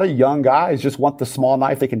lot of young guys just want the small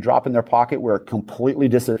knife they can drop in their pocket where it completely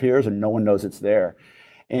disappears and no one knows it's there.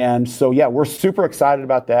 And so, we're super excited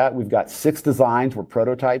about that. We've got 6 designs we're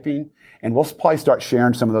prototyping, and we'll probably start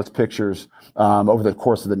sharing some of those pictures over the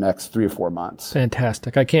course of the next 3 or 4 months.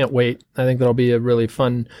 Fantastic. I can't wait. I think that'll be a really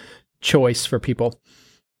fun choice for people.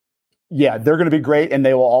 Yeah, they're going to be great. And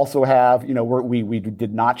they will also have, we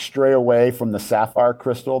did not stray away from the sapphire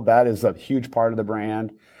crystal. That is a huge part of the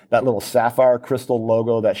brand. That little sapphire crystal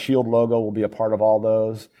logo, that shield logo, will be a part of all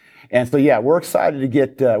those. And so, we're excited to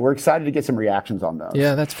get some reactions on those.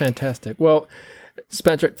 Yeah, that's fantastic. Well,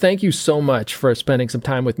 Spencer, thank you so much for spending some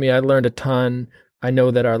time with me. I learned a ton. I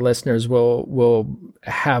know that our listeners will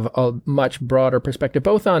have a much broader perspective,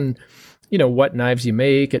 both on what knives you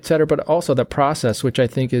make, et cetera, but also the process, which I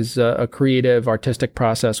think is a creative, artistic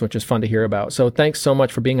process, which is fun to hear about. So thanks so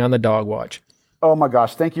much for being on the Dog Watch. Oh my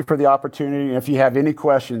gosh, thank you for the opportunity. And if you have any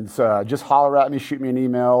questions, just holler at me, shoot me an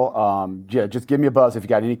email. Just give me a buzz if you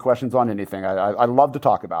got any questions on anything. I'd love to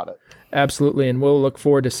talk about it. Absolutely, and we'll look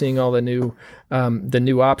forward to seeing all the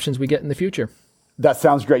new options we get in the future. That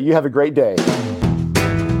sounds great. You have a great day.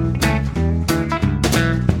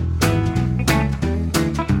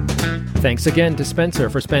 Thanks again to Spencer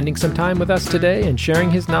for spending some time with us today and sharing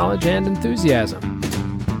his knowledge and enthusiasm.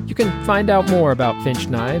 You can find out more about Finch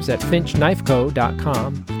knives at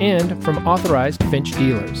finchknifeco.com and from authorized Finch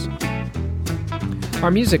dealers.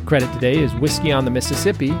 Our music credit today is Whiskey on the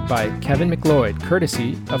Mississippi by Kevin MacLeod,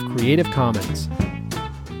 courtesy of Creative Commons.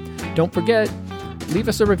 Don't forget, leave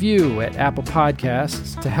us a review at Apple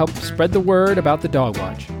Podcasts to help spread the word about the Dog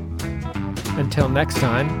Watch. Until next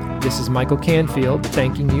time, this is Michael Canfield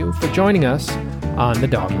thanking you for joining us on the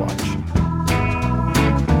Dog Watch.